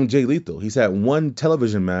 like, even Jay Lethal, he's had one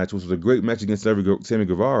television match, which was a great match against Sammy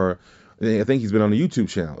Guevara, and I think he's been on the YouTube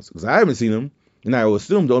channels, because I haven't seen him, and I will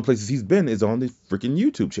assume the only places he's been is on the freaking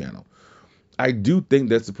YouTube channel. I do think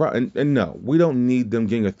that's the problem, and no, we don't need them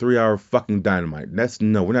getting a 3-hour fucking Dynamite.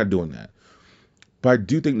 No, we're not doing that. But I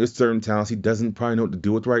do think there's certain talents he doesn't probably know what to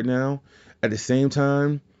do with right now. At the same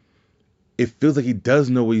time, it feels like he does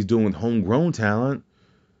know what he's doing with homegrown talent.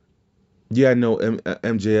 Yeah, I know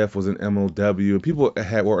MJF was an MLW, and people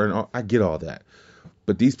I get all that.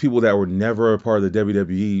 But these people that were never a part of the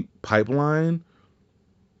WWE pipeline,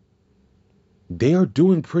 they are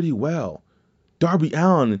doing pretty well. Darby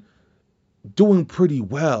Allin, doing pretty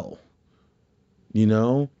well.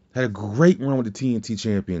 Had a great run with the TNT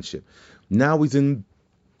Championship. Now he's in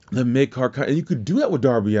the mid-card, and you could do that with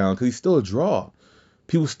Darby Allin because he's still a draw.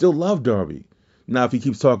 People still love Darby. Now, if he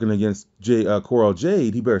keeps talking against Coral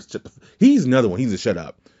Jade, he better he's another one. He's a shut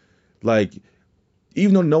up. Like,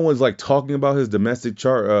 even though no one's like talking about his domestic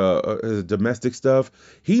his domestic stuff,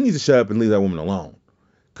 he needs to shut up and leave that woman alone.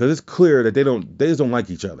 Because it's clear that they just don't like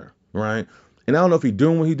each other, right? And I don't know if he's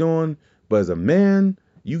doing what he's doing, but as a man,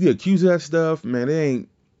 you get accused of that stuff, man,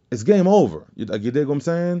 it's game over. You dig what I'm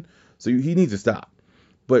saying? So he needs to stop.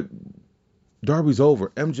 But Darby's over.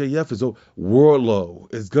 MJF is over.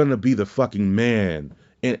 Wardlow is gonna be the fucking man,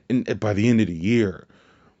 and by the end of the year,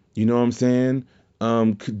 You know what I'm saying?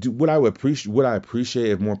 Would I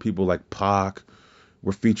appreciate if more people like Pac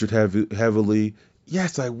were featured heavily?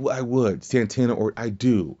 Yes, I would. Santana, or I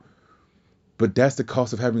do. But that's the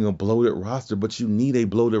cost of having a bloated roster. But you need a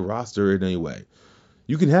bloated roster anyway.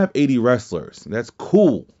 You can have 80 wrestlers. That's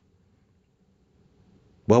cool.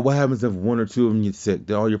 But what happens if one or two of them get sick?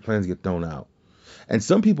 Then all your plans get thrown out. And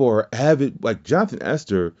some people are avid, like Jonathan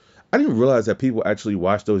Esther. I didn't realize that people actually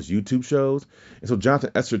watch those YouTube shows. And so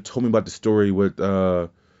Jonathan Esther told me about the story with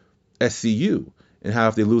SCU and how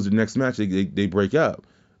if they lose the next match, they break up.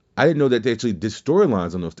 I didn't know that they actually did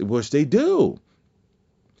storylines on those, which they do.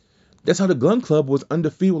 That's how the Gun Club was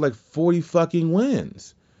undefeated with like 40 fucking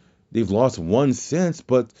wins. They've lost one since,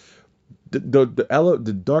 but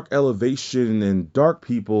the dark elevation and dark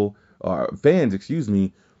people, fans, excuse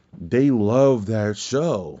me, they love that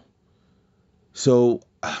show. So,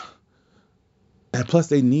 and plus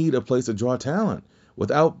they need a place to draw talent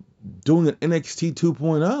without doing an NXT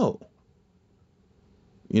 2.0.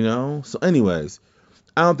 You know. So, anyways,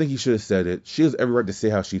 I don't think he should have said it. She has every right to say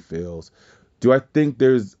how she feels. Do I think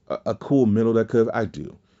there's a cool middle that could? I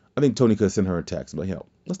do. I think Tony could have sent her a text, but hell,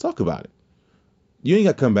 let's talk about it. You ain't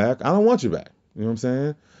got to come back. I don't want you back. You know what I'm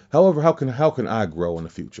saying? However, how can I grow in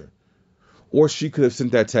the future? Or she could have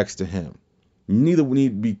sent that text to him. Neither need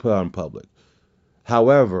to be put out in public.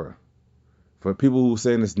 However, for people who are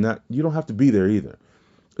saying it's not, you don't have to be there either.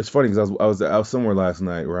 It's funny because I was somewhere last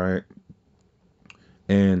night, right?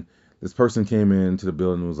 And this person came into the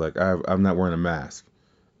building and was like, I'm not wearing a mask.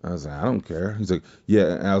 I was like, I don't care. He's like,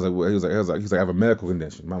 yeah. And I was like, well, he's like, I have a medical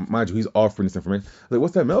condition. Mind you, he's offering this information. I was like,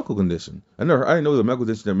 what's that medical condition? I didn't know it was a medical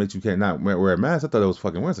condition that makes you can't not wear a mask. I thought that was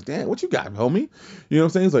fucking weird. I was like, damn, what you got, homie? You know what I'm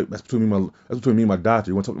saying? He's like, that's between me and my doctor.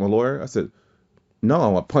 You want to talk to my lawyer? I said, no, I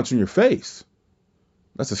want to punch in your face.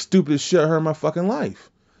 That's the stupidest shit I heard in my fucking life.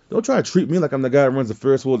 Don't try to treat me like I'm the guy that runs the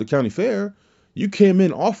Ferris wheel at the county fair. You came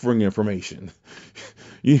in offering information.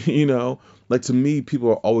 you know, like to me, people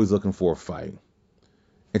are always looking for a fight.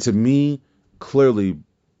 And to me, clearly,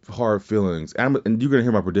 hard feelings. And you're gonna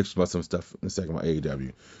hear my predictions about some stuff in a second about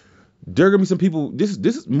AEW. There are gonna be some people. This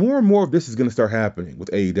is more and more of this is gonna start happening with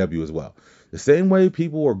AEW as well. The same way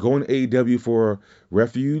people are going to AEW for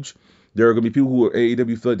refuge, there are gonna be people who are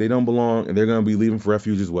AEW feel like they don't belong, and they're gonna be leaving for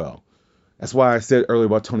refuge as well. That's why I said earlier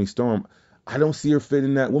about Toni Storm. I don't see her fit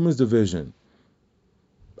in that women's division.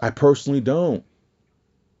 I personally don't.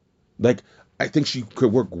 Like, I think she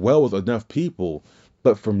could work well with enough people,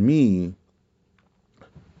 but for me,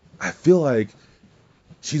 I feel like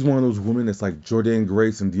she's one of those women that's like Jordynne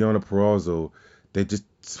Grace and Deonna Purrazzo. They just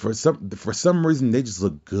for some reason they just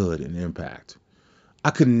look good in Impact. I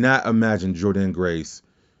could not imagine Jordynne Grace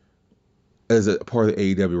as a part of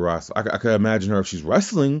the AEW roster. I could imagine her if she's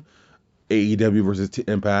wrestling AEW versus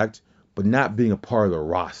Impact, but not being a part of the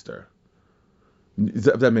roster. If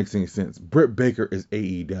that makes any sense. Britt Baker is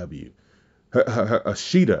AEW.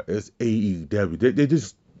 Ashita is AEW. They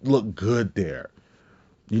just look good there.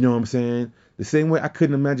 You know what I'm saying? The same way I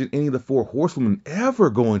couldn't imagine any of the four horsewomen ever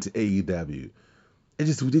going to AEW. It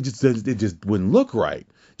just wouldn't look right.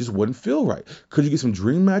 It just wouldn't feel right. Could you get some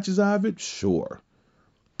dream matches out of it? Sure.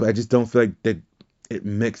 But I just don't feel like that it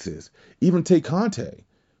mixes. Even Tay Conte,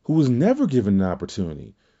 who was never given an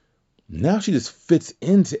opportunity. Now she just fits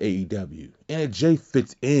into AEW. Anna Jay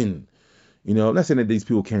fits in. You know, I'm not saying that these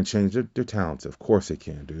people can't change. They're talented. Of course they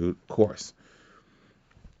can, dude. Of course.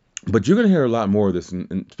 But you're going to hear a lot more of this.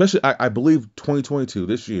 And especially, I believe 2022,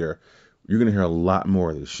 this year, you're going to hear a lot more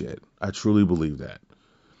of this shit. I truly believe that.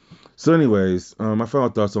 So anyways, my final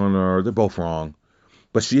thoughts on her, they're both wrong.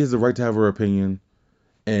 But she has the right to have her opinion.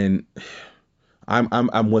 And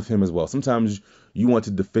I'm with him as well. Sometimes you want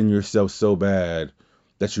to defend yourself so bad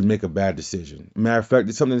that you make a bad decision. Matter of fact,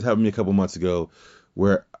 it's something that happened to me a couple months ago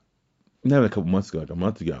where, not a couple months ago, like a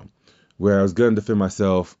month ago, where I was going to defend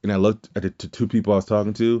myself and I looked at the two people I was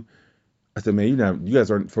talking to. I said, man, you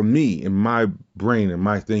guys aren't, for me, in my brain and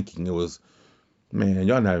my thinking, it was, man,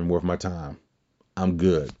 y'all not even worth my time. I'm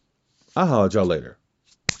good. I'll holler at y'all later.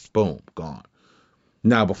 Boom, gone.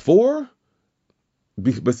 Now before,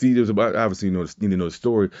 but see, there was about, obviously you need to know the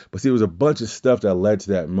story, but see, there was a bunch of stuff that led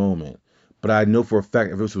to that moment. But I know for a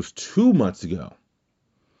fact if this was 2 months ago,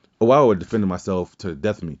 I would have defended myself to the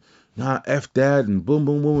death of me. Nah, F that and boom,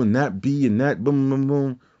 boom, boom, and that B and that boom, boom,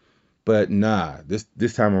 boom. But nah,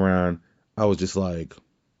 this time around, I was just like,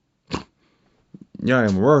 y'all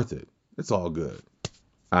ain't worth it. It's all good.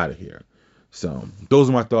 Out of here. So those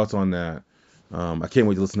are my thoughts on that. I can't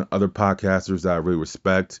wait to listen to other podcasters that I really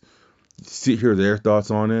respect. Hear their thoughts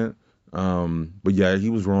on it. But yeah, he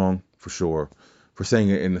was wrong for sure for saying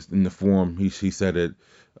it in the form he said it.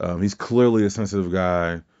 He's clearly a sensitive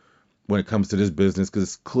guy. when it comes to this business because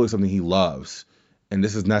it's clearly something he loves, and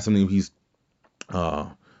this is not something he's uh,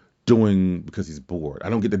 doing because he's bored. I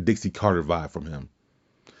don't get the Dixie Carter vibe from him.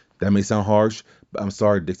 That may sound harsh, but I'm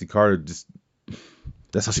sorry, Dixie Carter just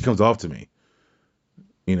that's how she comes off to me,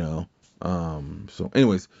 you know. So,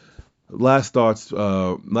 anyways, last thoughts,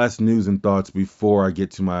 last news and thoughts before I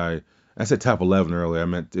get to my. I said top 11 earlier. I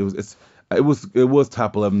meant it was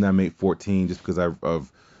top 11 that made 14 just because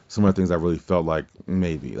of some of the things I really felt like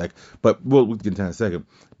maybe like. But we'll get into that in a second.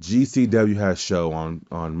 GCW has a show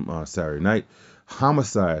on Saturday night.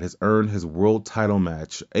 Homicide has earned a world title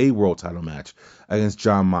match against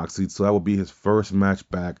John Moxley. So that will be his first match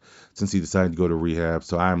back since he decided to go to rehab.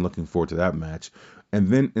 So I am looking forward to that match. And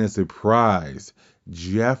then in a surprise,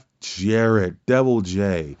 Jeff Jarrett, Double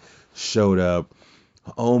J, showed up.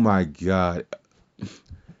 Oh my God.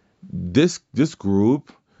 This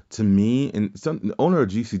group, to me, and the owner of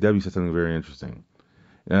GCW said something very interesting.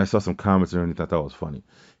 And I saw some comments and I thought it was funny.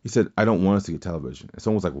 He said, I don't want us to get television. And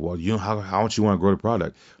someone was like, well, how don't you want to grow the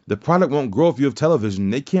product? The product won't grow if you have television.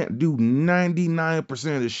 They can't do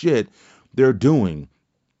 99% of the shit they're doing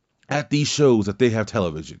at these shows that they have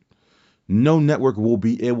television. No network will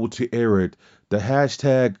be able to air it. The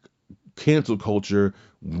hashtag cancel culture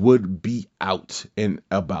would be out and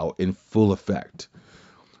about in full effect.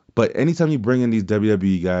 But anytime you bring in these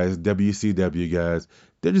WWE guys, WCW guys,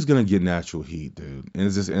 they're just gonna get natural heat, dude, and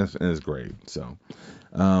it's great. So,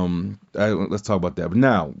 let's talk about that. But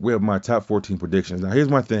now we have my top 14 predictions. Now here's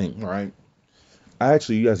my thing, all right? I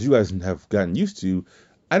actually, as you guys have gotten used to,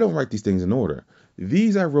 I don't write these things in order.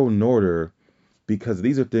 These I wrote in order because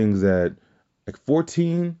these are things that like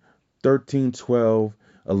 14, 13, 12,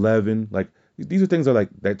 11, like these are things that like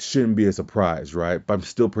that shouldn't be a surprise, right? But I'm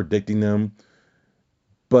still predicting them.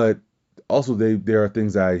 But also there are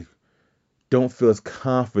things I don't feel as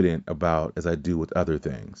confident about as I do with other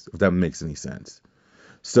things, if that makes any sense.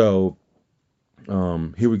 So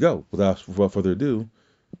here we go. Without further ado,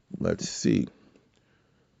 let's see.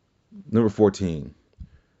 Number 14.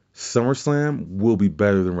 SummerSlam will be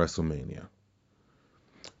better than WrestleMania.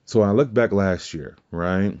 So when I look back last year,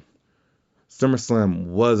 right? SummerSlam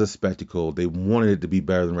was a spectacle. They wanted it to be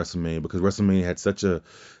better than WrestleMania because WrestleMania had such a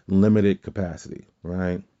limited capacity,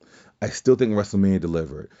 right? I still think WrestleMania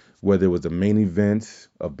delivered. Whether it was the main event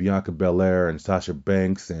of Bianca Belair and Sasha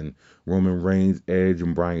Banks and Roman Reigns, Edge,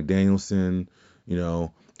 and Bryan Danielson, I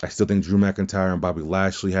still think Drew McIntyre and Bobby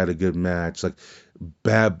Lashley had a good match. Like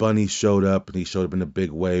Bad Bunny showed up and he showed up in a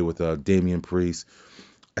big way with Damian Priest.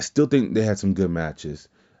 I still think they had some good matches.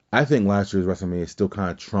 I think last year's WrestleMania still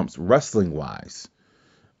kind of trumps wrestling wise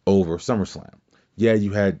over SummerSlam. Yeah,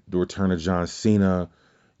 you had the return of John Cena,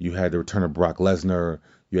 you had the return of Brock Lesnar,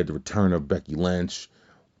 you had the return of Becky Lynch,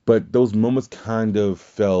 but those moments kind of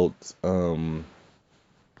felt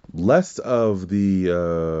less of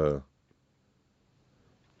the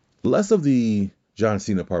John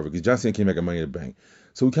Cena part of it, because John Cena came back at Money in the Bank,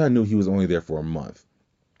 so we kind of knew he was only there for a month.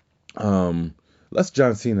 Less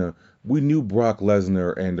John Cena. We knew Brock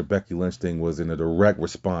Lesnar and the Becky Lynch thing was in a direct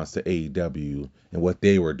response to AEW and what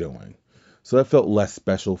they were doing. So that felt less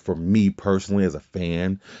special for me personally as a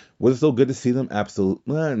fan. Was it so good to see them? Absolutely.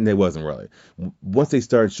 Well, it wasn't really. Once they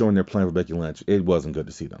started showing their plan for Becky Lynch, it wasn't good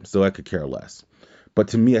to see them. So I could care less. But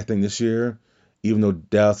to me, I think this year, even though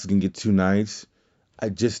Dallas is going to get 2 nights,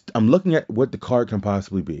 I'm looking at what the card can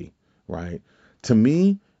possibly be, right? To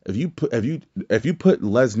me, if you put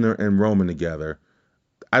Lesnar and Roman together,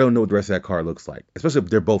 I don't know what the rest of that card looks like, especially if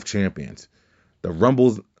they're both champions. The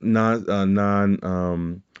Rumble's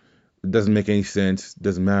doesn't make any sense,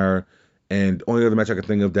 doesn't matter. And only other match I can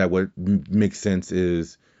think of that would make sense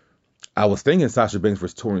is I was thinking Sasha Banks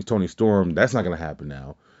versus Toni Storm. That's not going to happen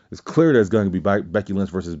now. It's clear there's going to be Becky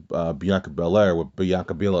Lynch versus Bianca Belair with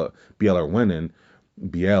Bianca Belair winning.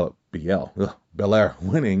 Belair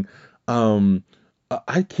winning.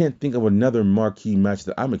 I can't think of another marquee match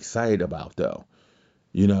that I'm excited about though.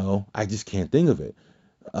 I just can't think of it.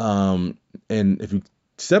 And if you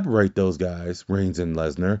separate those guys, Reigns and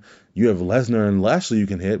Lesnar, you have Lesnar and Lashley you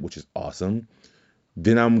can hit, which is awesome.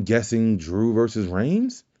 Then I'm guessing Drew versus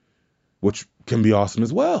Reigns, which can be awesome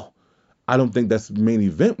as well. I don't think that's main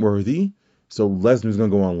event worthy, so Lesnar's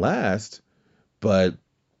going to go on last, but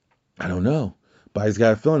I don't know. But I just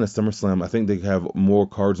got a feeling at SummerSlam, I think they have more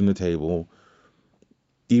cards on the table,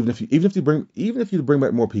 even if you bring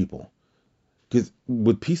back more people. Because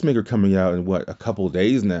with Peacemaker coming out in a couple of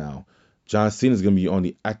days now, John Cena's going to be on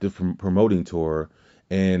the active promoting tour.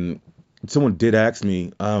 And someone did ask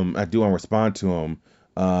me, I do want to respond to him.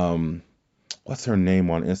 What's her name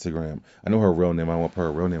on Instagram? I know her real name. I don't want to put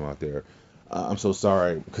her real name out there. I'm so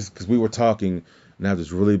sorry. Because we were talking. and I have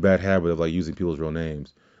this really bad habit of like using people's real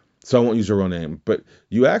names. So I won't use your real name. But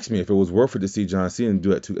you asked me if it was worth it to see John Cena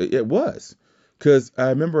do that too. It was. Because I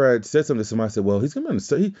remember I had said something to somebody. I said, well, he's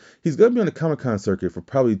he's gonna be on the Comic-Con circuit for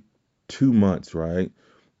probably 2 months, right?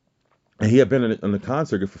 And he had been on the con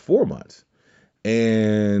circuit for 4 months.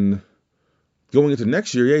 And going into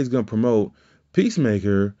next year, yeah, he's gonna promote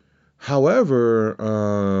Peacemaker. However,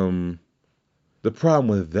 the problem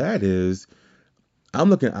with that is I'm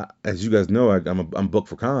looking, as you guys know, I'm booked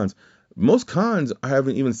for cons. Most cons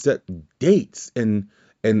haven't even set dates and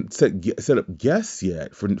set up guests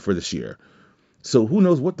yet for this year. So who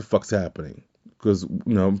knows what the fuck's happening? Because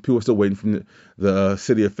people are still waiting from the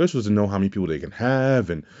city officials to know how many people they can have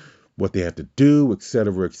and what they have to do, et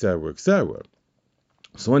cetera, et cetera, et cetera.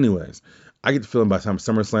 So, anyways, I get the feeling by the time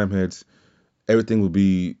SummerSlam hits, everything will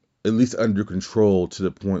be at least under control to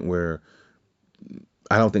the point where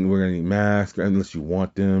I don't think we're gonna need masks unless you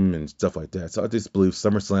want them and stuff like that. So I just believe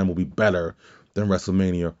SummerSlam will be better than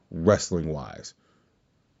WrestleMania wrestling wise.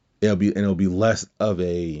 It'll be less of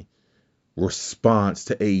a response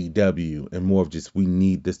to AEW and more of just we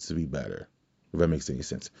need this to be better. If that makes any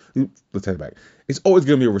sense. Let's take it back. It's always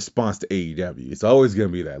gonna be a response to AEW. It's always gonna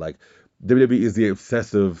be that. Like WWE is the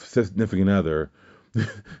obsessive significant other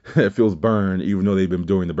that feels burned even though they've been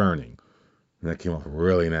doing the burning. And that came off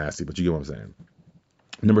really nasty, but you get what I'm saying.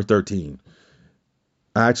 Number 13.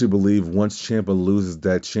 I actually believe once Ciampa loses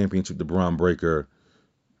that championship to Braun Breaker,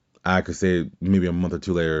 I could say maybe a month or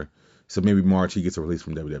two later, so maybe March he gets a release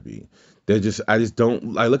from WWE. I just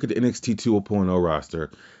don't. I look at the NXT 2.0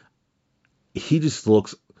 roster. He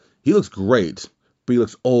looks great, but he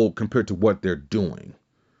looks old compared to what they're doing.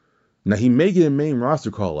 Now he may get a main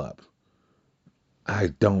roster call up. I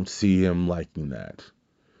don't see him liking that.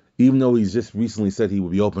 Even though he's just recently said he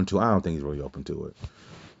would be open to it, I don't think he's really open to it.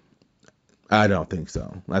 I don't think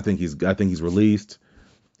so. I think he's released.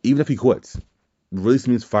 Even if he quits. Release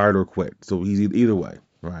means fired or quit. So he's either way.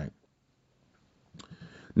 Right.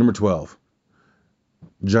 Number 12.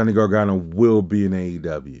 Johnny Gargano will be in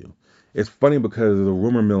AEW. It's funny because of the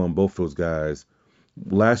rumor mill on both those guys.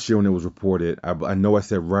 Last year when it was reported, I know I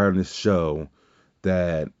said right on this show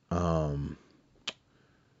that I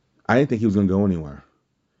didn't think he was going to go anywhere.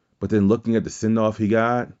 But then looking at the send-off he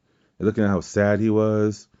got, and looking at how sad he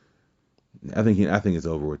was, I think it's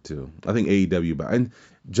over with too. I think AEW, and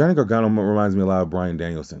Johnny Gargano reminds me a lot of Bryan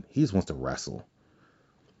Danielson. He just wants to wrestle.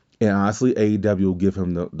 And honestly, AEW will give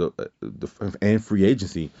him and free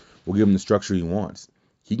agency will give him the structure he wants.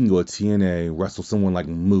 He can go to TNA, wrestle someone like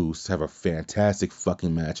Moose, have a fantastic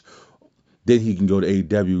fucking match. Then he can go to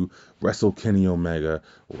AEW, wrestle Kenny Omega,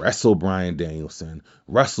 wrestle Bryan Danielson,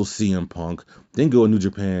 wrestle CM Punk, then go to New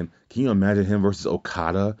Japan. Can you imagine him versus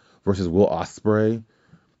Okada versus Will Ospreay?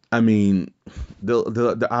 I mean,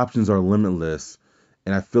 the options are limitless,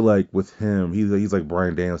 and I feel like with him, he's like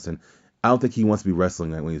Bryan Danielson. I don't think he wants to be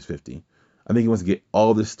wrestling when he's 50. I think he wants to get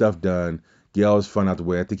all this stuff done, get all his fun out the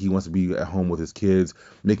way. I think he wants to be at home with his kids,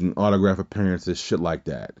 making autograph appearances, shit like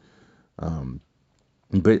that.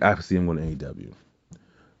 But I see him going to AEW.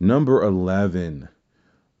 Number 11,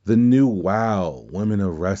 the new WOW Women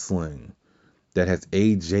of Wrestling that has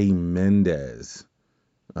AJ Mendez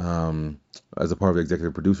as a part of the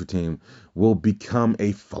executive producer team will become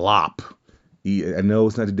a flop. I know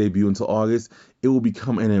it's not to debut until August. It will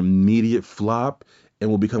become an immediate flop and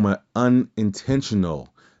will become an unintentional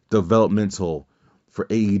developmental for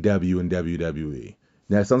AEW and WWE.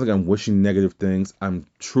 Now, it sounds like I'm wishing negative things. I'm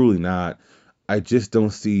truly not. I just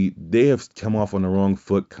don't see. They have come off on the wrong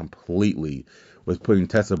foot completely with putting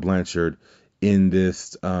Tessa Blanchard in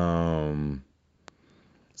this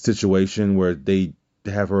situation where they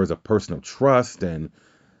have her as a person of trust, and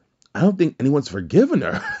I don't think anyone's forgiven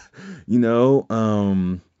her,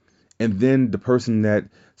 and then the person that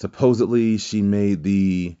supposedly she made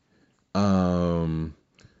the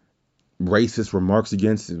racist remarks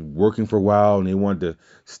against is working for a while, and they wanted to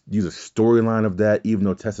use a storyline of that, even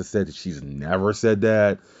though Tessa said that she's never said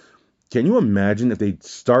that. Can you imagine if they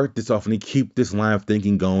start this off and they keep this line of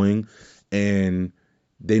thinking going, and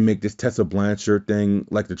they make this Tessa Blanchard thing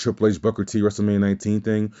like the Triple H Booker T WrestleMania 19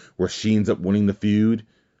 thing, where she ends up winning the feud?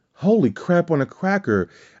 Holy crap on a cracker.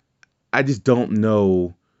 I just don't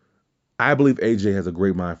know. I believe AJ has a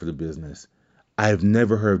great mind for the business. I've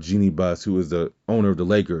never heard of Jeannie Buss, who is the owner of the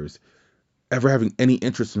Lakers, ever having any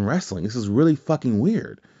interest in wrestling. This is really fucking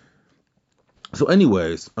weird. So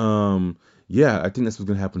anyways, yeah, I think that's what's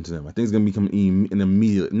going to happen to them. I think it's going to become an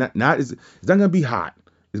immediate, it's not going to be hot.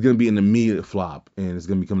 It's going to be an immediate flop, and it's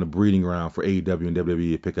going to become the breeding ground for AEW and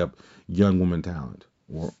WWE to pick up young women talent,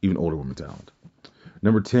 or even older women talent.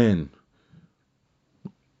 Number 10,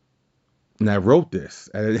 And I wrote this.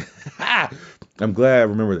 And I'm glad I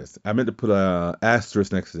remember this. I meant to put a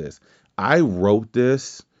asterisk next to this. I wrote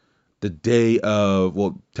this the day of,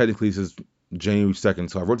 well, technically this is January 2nd,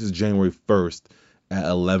 so I wrote this January 1st at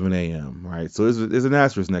 11 a.m., right? So there's an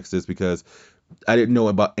asterisk next to this because I didn't know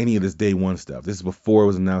about any of this day one stuff. This is before it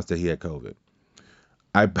was announced that he had COVID.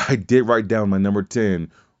 I did write down my number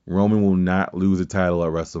 10, Roman will not lose a title at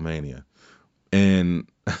WrestleMania. And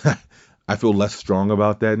I feel less strong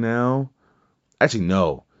about that now. Actually,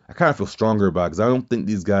 no. I kind of feel stronger about it because I don't think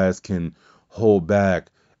these guys can hold back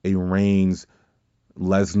a Reigns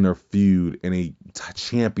Lesnar feud in a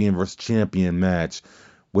champion versus champion match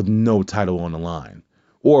with no title on the line.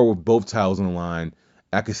 Or with both titles on the line,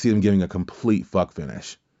 I could see them giving a complete fuck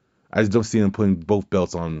finish. I just don't see them putting both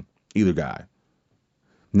belts on either guy.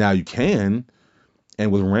 Now you can,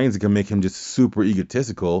 and with Reigns, it can make him just super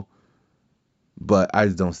egotistical, but I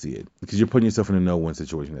just don't see it. Because you're putting yourself in a no-win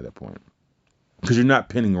situation at that point. Because you're not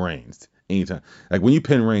pinning Reigns anytime. Like, when you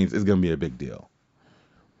pin Reigns, it's going to be a big deal.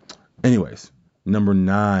 Anyways, number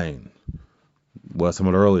 9 was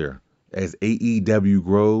somewhat earlier. As AEW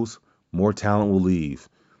grows, more talent will leave.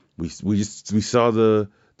 We saw the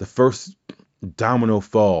first domino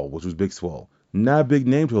fall, which was Big Swole. Not a big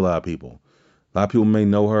name to a lot of people. A lot of people may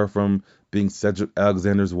know her from being Cedric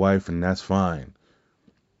Alexander's wife, and that's fine.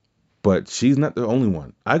 But she's not the only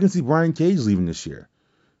one. I can see Brian Cage leaving this year.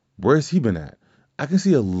 Where has he been at? I can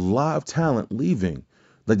see a lot of talent leaving.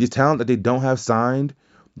 Like, the talent that they don't have signed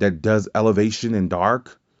that does Elevation and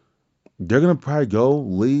Dark, they're going to probably go,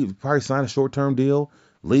 leave, probably sign a short-term deal,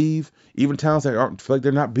 leave. Even talents that aren't, feel like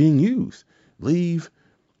they're not being used, leave.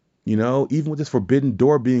 You know, even with this forbidden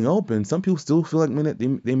door being open, some people still feel like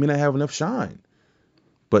they may not have enough shine.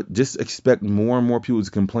 But just expect more and more people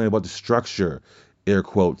to complain about the structure, air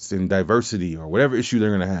quotes, and diversity, or whatever issue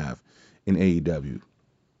they're going to have in AEW.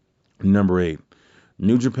 Number 8,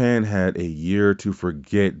 New Japan had a year to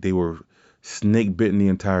forget. They were snake bitten the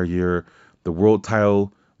entire year. The world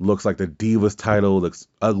title looks like the Divas title, looks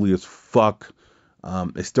ugly as fuck.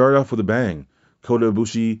 It started off with a bang. Kota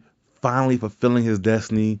Ibushi finally fulfilling his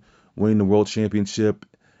destiny, winning the world championship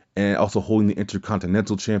and also holding the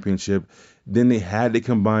Intercontinental Championship. Then they had to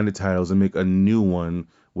combine the titles and make a new one,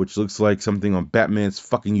 which looks like something on Batman's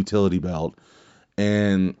fucking utility belt.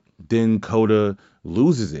 And then Kota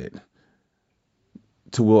loses it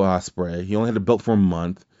to Will Ospreay. He only had the belt for a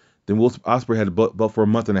month. Then Will Ospreay had the belt for a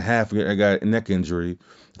month and a half. I got a neck injury.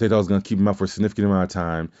 They thought I was going to keep him out for a significant amount of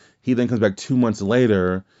time. He then comes back 2 months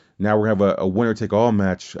later. Now we're going to have a winner-take-all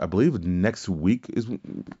match. I believe next week is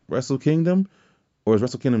Wrestle Kingdom. Or is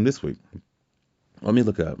Wrestle Kingdom this week? Let me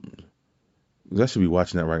look up. I should be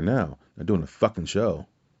watching that right now. They're doing a fucking show.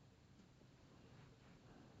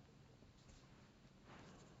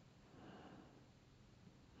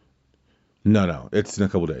 No. It's in a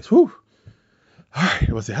couple days. Whew. All right.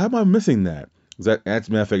 Let's see. How am I missing that? As a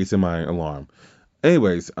matter of fact, it's in my alarm.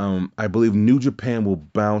 Anyways, I believe New Japan will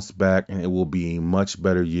bounce back and it will be a much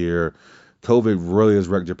better year. COVID really has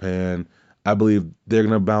wrecked Japan. I believe they're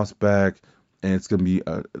going to bounce back and it's going to be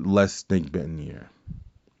a less stink-bitten year.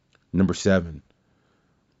 Number 7.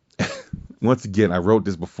 Once again, I wrote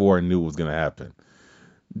this before I knew it was going to happen.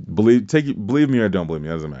 Believe me or don't believe me,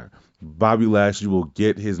 it doesn't matter. Bobby Lashley will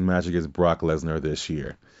get his match against Brock Lesnar this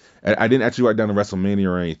year. And I didn't actually write down the WrestleMania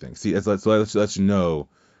or anything. See, so let's let you know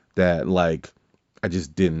that, like, I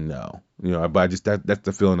just didn't know. You know, but that's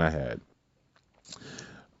the feeling I had.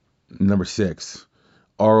 Number 6.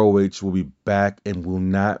 ROH will be back and will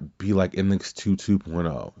not be like NXT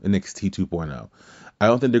 2.0. NXT 2.0. I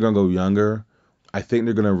don't think they're going to go younger. I think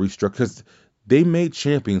they're going to restructure because they made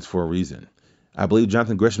champions for a reason. I believe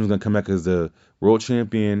Jonathan Gresham is going to come back as the world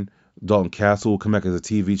champion. Dalton Castle will come back as a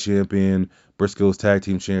TV champion. Briscoe's tag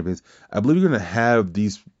team champions. I believe you're going to have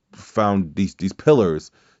these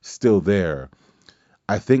pillars still there.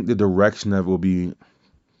 I think the direction of it will be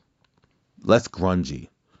less grungy,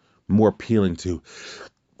 more appealing to.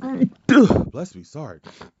 Bless me, sorry.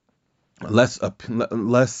 Less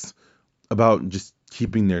about just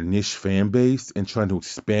keeping their niche fan base and trying to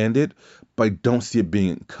expand it, but I don't see it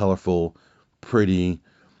being colorful, pretty.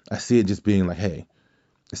 I see it just being like, hey,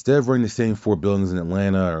 instead of running the same 4 buildings in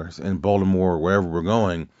Atlanta or in Baltimore or wherever we're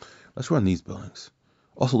going, let's run these buildings.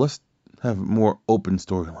 Also, let's have more open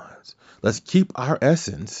storylines. Let's keep our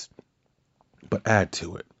essence, but add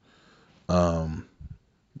to it.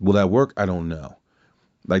 Will that work? I don't know.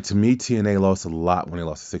 Like, to me, TNA lost a lot when they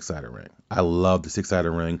lost the 6-sided ring. I love the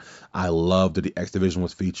 6-sided ring. I love that the X Division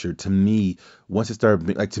was featured. To me, once it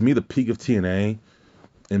started, to me, the peak of TNA,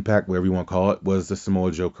 Impact, whatever you want to call it, was the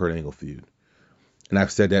Samoa Joe Kurt Angle feud. And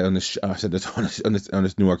I've said that on this. I said this on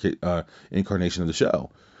this new incarnation of the show.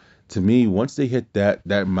 To me, once they hit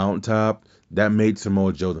that mountaintop, that made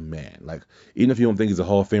Samoa Joe the man. Like, even if you don't think he's a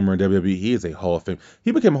Hall of Famer in WWE, he is a Hall of Fame.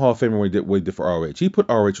 He became a Hall of Famer when he did for ROH. He put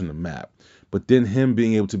ROH on the map. But then him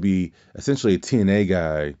being able to be essentially a TNA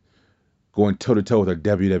guy, going toe to toe with a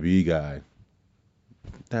WWE guy,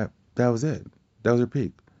 that was it. That was her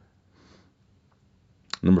peak.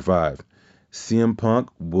 Number 5, CM Punk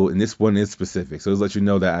will, and this one is specific, so let's let you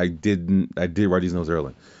know that I did write these notes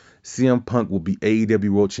early. CM Punk will be AEW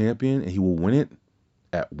World Champion, and he will win it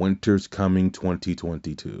at Winter's Coming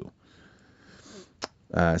 2022.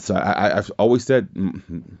 So I've always said,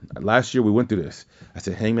 last year we went through this. I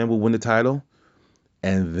said Hangman will win the title,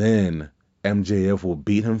 and then MJF will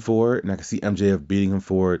beat him for it, and I can see MJF beating him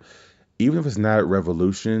for it. Even if it's not at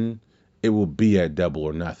Revolution, it will be at Double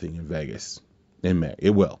or Nothing in Vegas in May.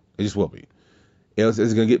 It will. It just will be. It's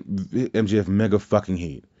going to get MJF mega fucking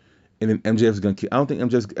heat. And then MJF is going to keep. I don't think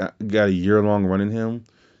MJF's got a year-long run in him,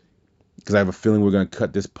 because I have a feeling we're going to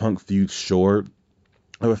cut this Punk feud short.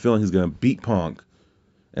 I have a feeling he's going to beat Punk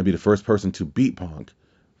and be the first person to beat Punk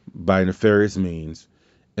by nefarious means.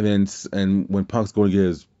 And when Punk's going to get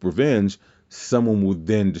his revenge, someone will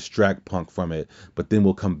then distract Punk from it, but then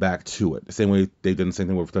we'll come back to it. The same way they've done the same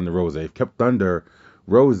thing with Thunder Rosa. They've kept Thunder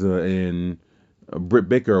Rosa and Britt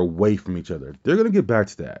Baker away from each other. They're going to get back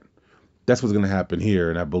to that. That's what's going to happen here,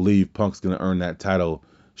 and I believe Punk's going to earn that title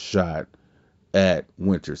shot at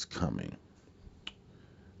Winter's Coming.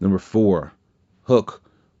 Number 4, Hook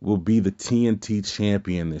will be the TNT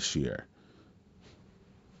champion this year.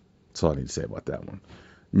 That's all I need to say about that one.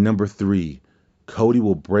 Number 3, Cody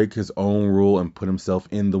will break his own rule and put himself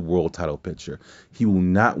in the world title picture. He will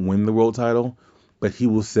not win the world title, but he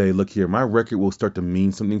will say, look here, my record will start to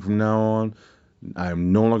mean something from now on. I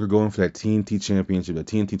am no longer going for that TNT championship. The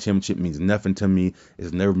TNT championship means nothing to me.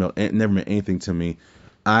 It's never meant anything to me.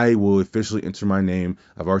 I will officially enter my name.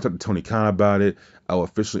 I've already talked to Tony Khan about it. I will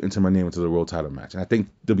officially enter my name into the world title match. And I think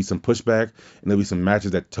there'll be some pushback, and there'll be some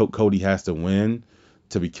matches that Cody has to win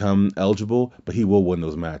to become eligible, but he will win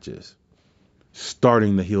those matches.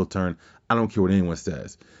 Starting the heel turn, I don't care what anyone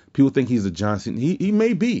says. People think he's a John Cena. He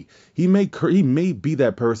may be. He may be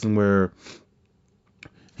that person where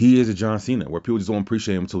he is a John Cena, where people just don't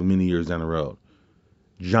appreciate him until many years down the road.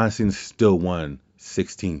 John Cena still won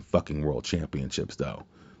 16 fucking world championships, though.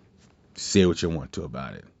 Say what you want to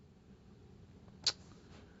about it.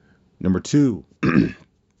 Number 2,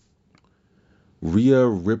 Rhea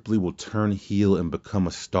Ripley will turn heel and become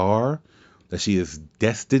a star that she is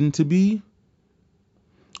destined to be,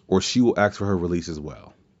 or she will ask for her release as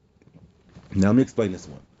well. Now let me explain this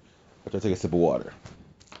one after I take a sip of water.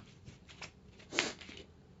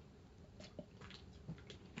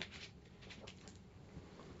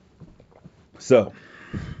 So,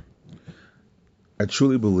 I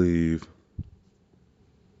truly believe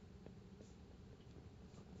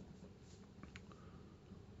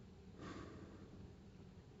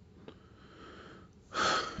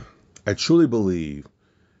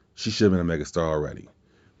she should have been a megastar already.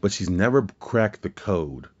 But she's never cracked the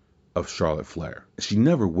code of Charlotte Flair. She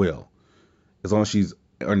never will, as long as she's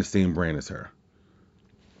on the same brand as her.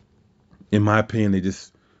 In my opinion, they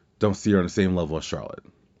just don't see her on the same level as Charlotte.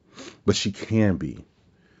 But she can be.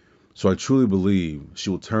 So I truly believe she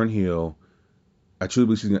will turn heel. I truly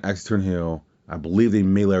believe she's going to actually turn heel. I believe they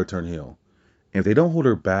may let her turn heel. And if they don't hold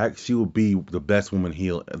her back, she will be the best woman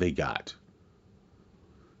heel they got.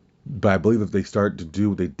 But I believe if they start to do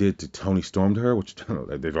what they did to Toni Storm to her, which I don't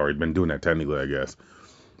know, they've already been doing that technically, I guess,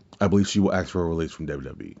 I believe she will ask for a release from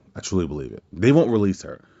WWE. I truly believe it. They won't release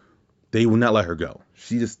her. They will not let her go.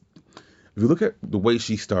 She just, if you look at the way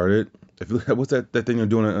she started, if you look at what's that thing they're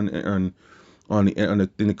doing on the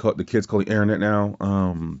thing the kids call the internet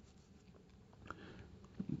now,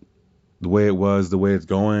 the way it was, the way it's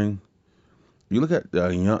going. You look at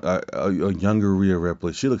a younger Rhea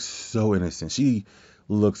Ripley. She looks so innocent. She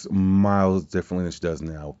looks miles differently than she does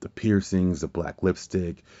now. The piercings, the black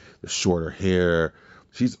lipstick, the shorter hair.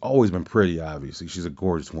 She's always been pretty, obviously. She's a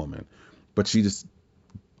gorgeous woman. But she just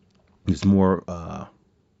is more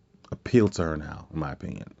appeal to her now, in my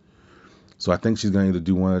opinion. So I think she's going to either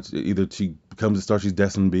do one, either she becomes the star she's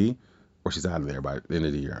destined to be, or she's out of there by the end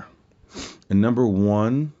of the year. And number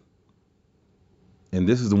 1, and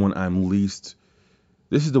this is the one I have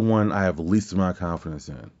least amount of confidence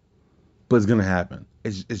in. But it's going to happen.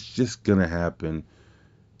 It's just going to happen.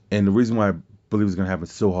 And the reason why I believe it's going to happen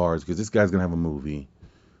so hard is because this guy's going to have a movie,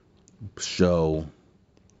 show,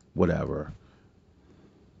 whatever.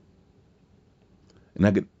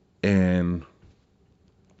 And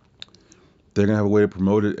they're gonna have a way to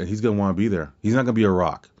promote it, and he's gonna want to be there. He's not gonna be a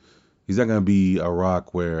Rock. He's not gonna be a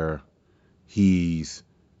Rock where he's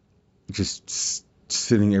just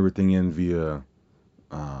sending everything in via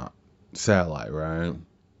uh, satellite, right?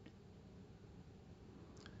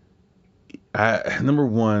 Number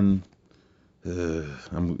one,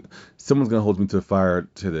 someone's gonna hold me to the fire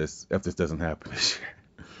to this if this doesn't happen this year.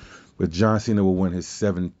 But John Cena will win his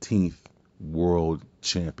 17th World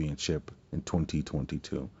Championship in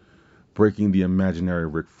 2022, breaking the imaginary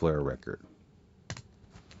Ric Flair record.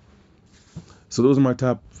 So those are my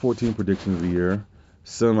top 14 predictions of the year.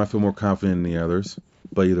 Some I feel more confident in the others,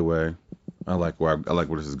 but either way, I like where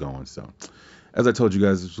this is going. So, as I told you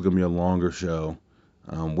guys, this was gonna be a longer show.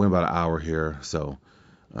 Went about an hour here, so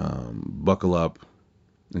buckle up,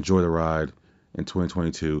 enjoy the ride in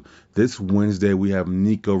 2022. This Wednesday we have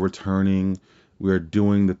Nico returning. We are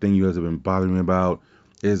doing the thing you guys have been bothering me about.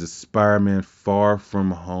 It is a Spider-Man Far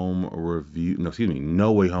From Home review. No, excuse me,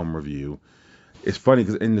 No Way Home review. It's funny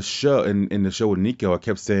because in the show with Nico, I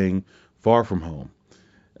kept saying Far From Home,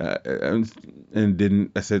 and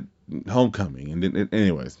didn't I said Homecoming, and then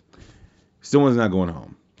anyways, someone's not going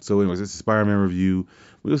home. So anyways, it's a Spider-Man review.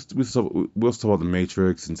 We also talk about the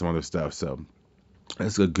Matrix and some other stuff. So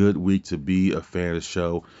it's a good week to be a fan of the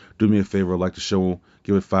show. Do me a favor, like the show,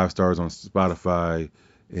 give it 5 stars on Spotify,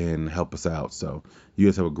 and help us out. So you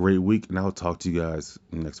guys have a great week, and I'll talk to you guys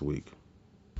next week.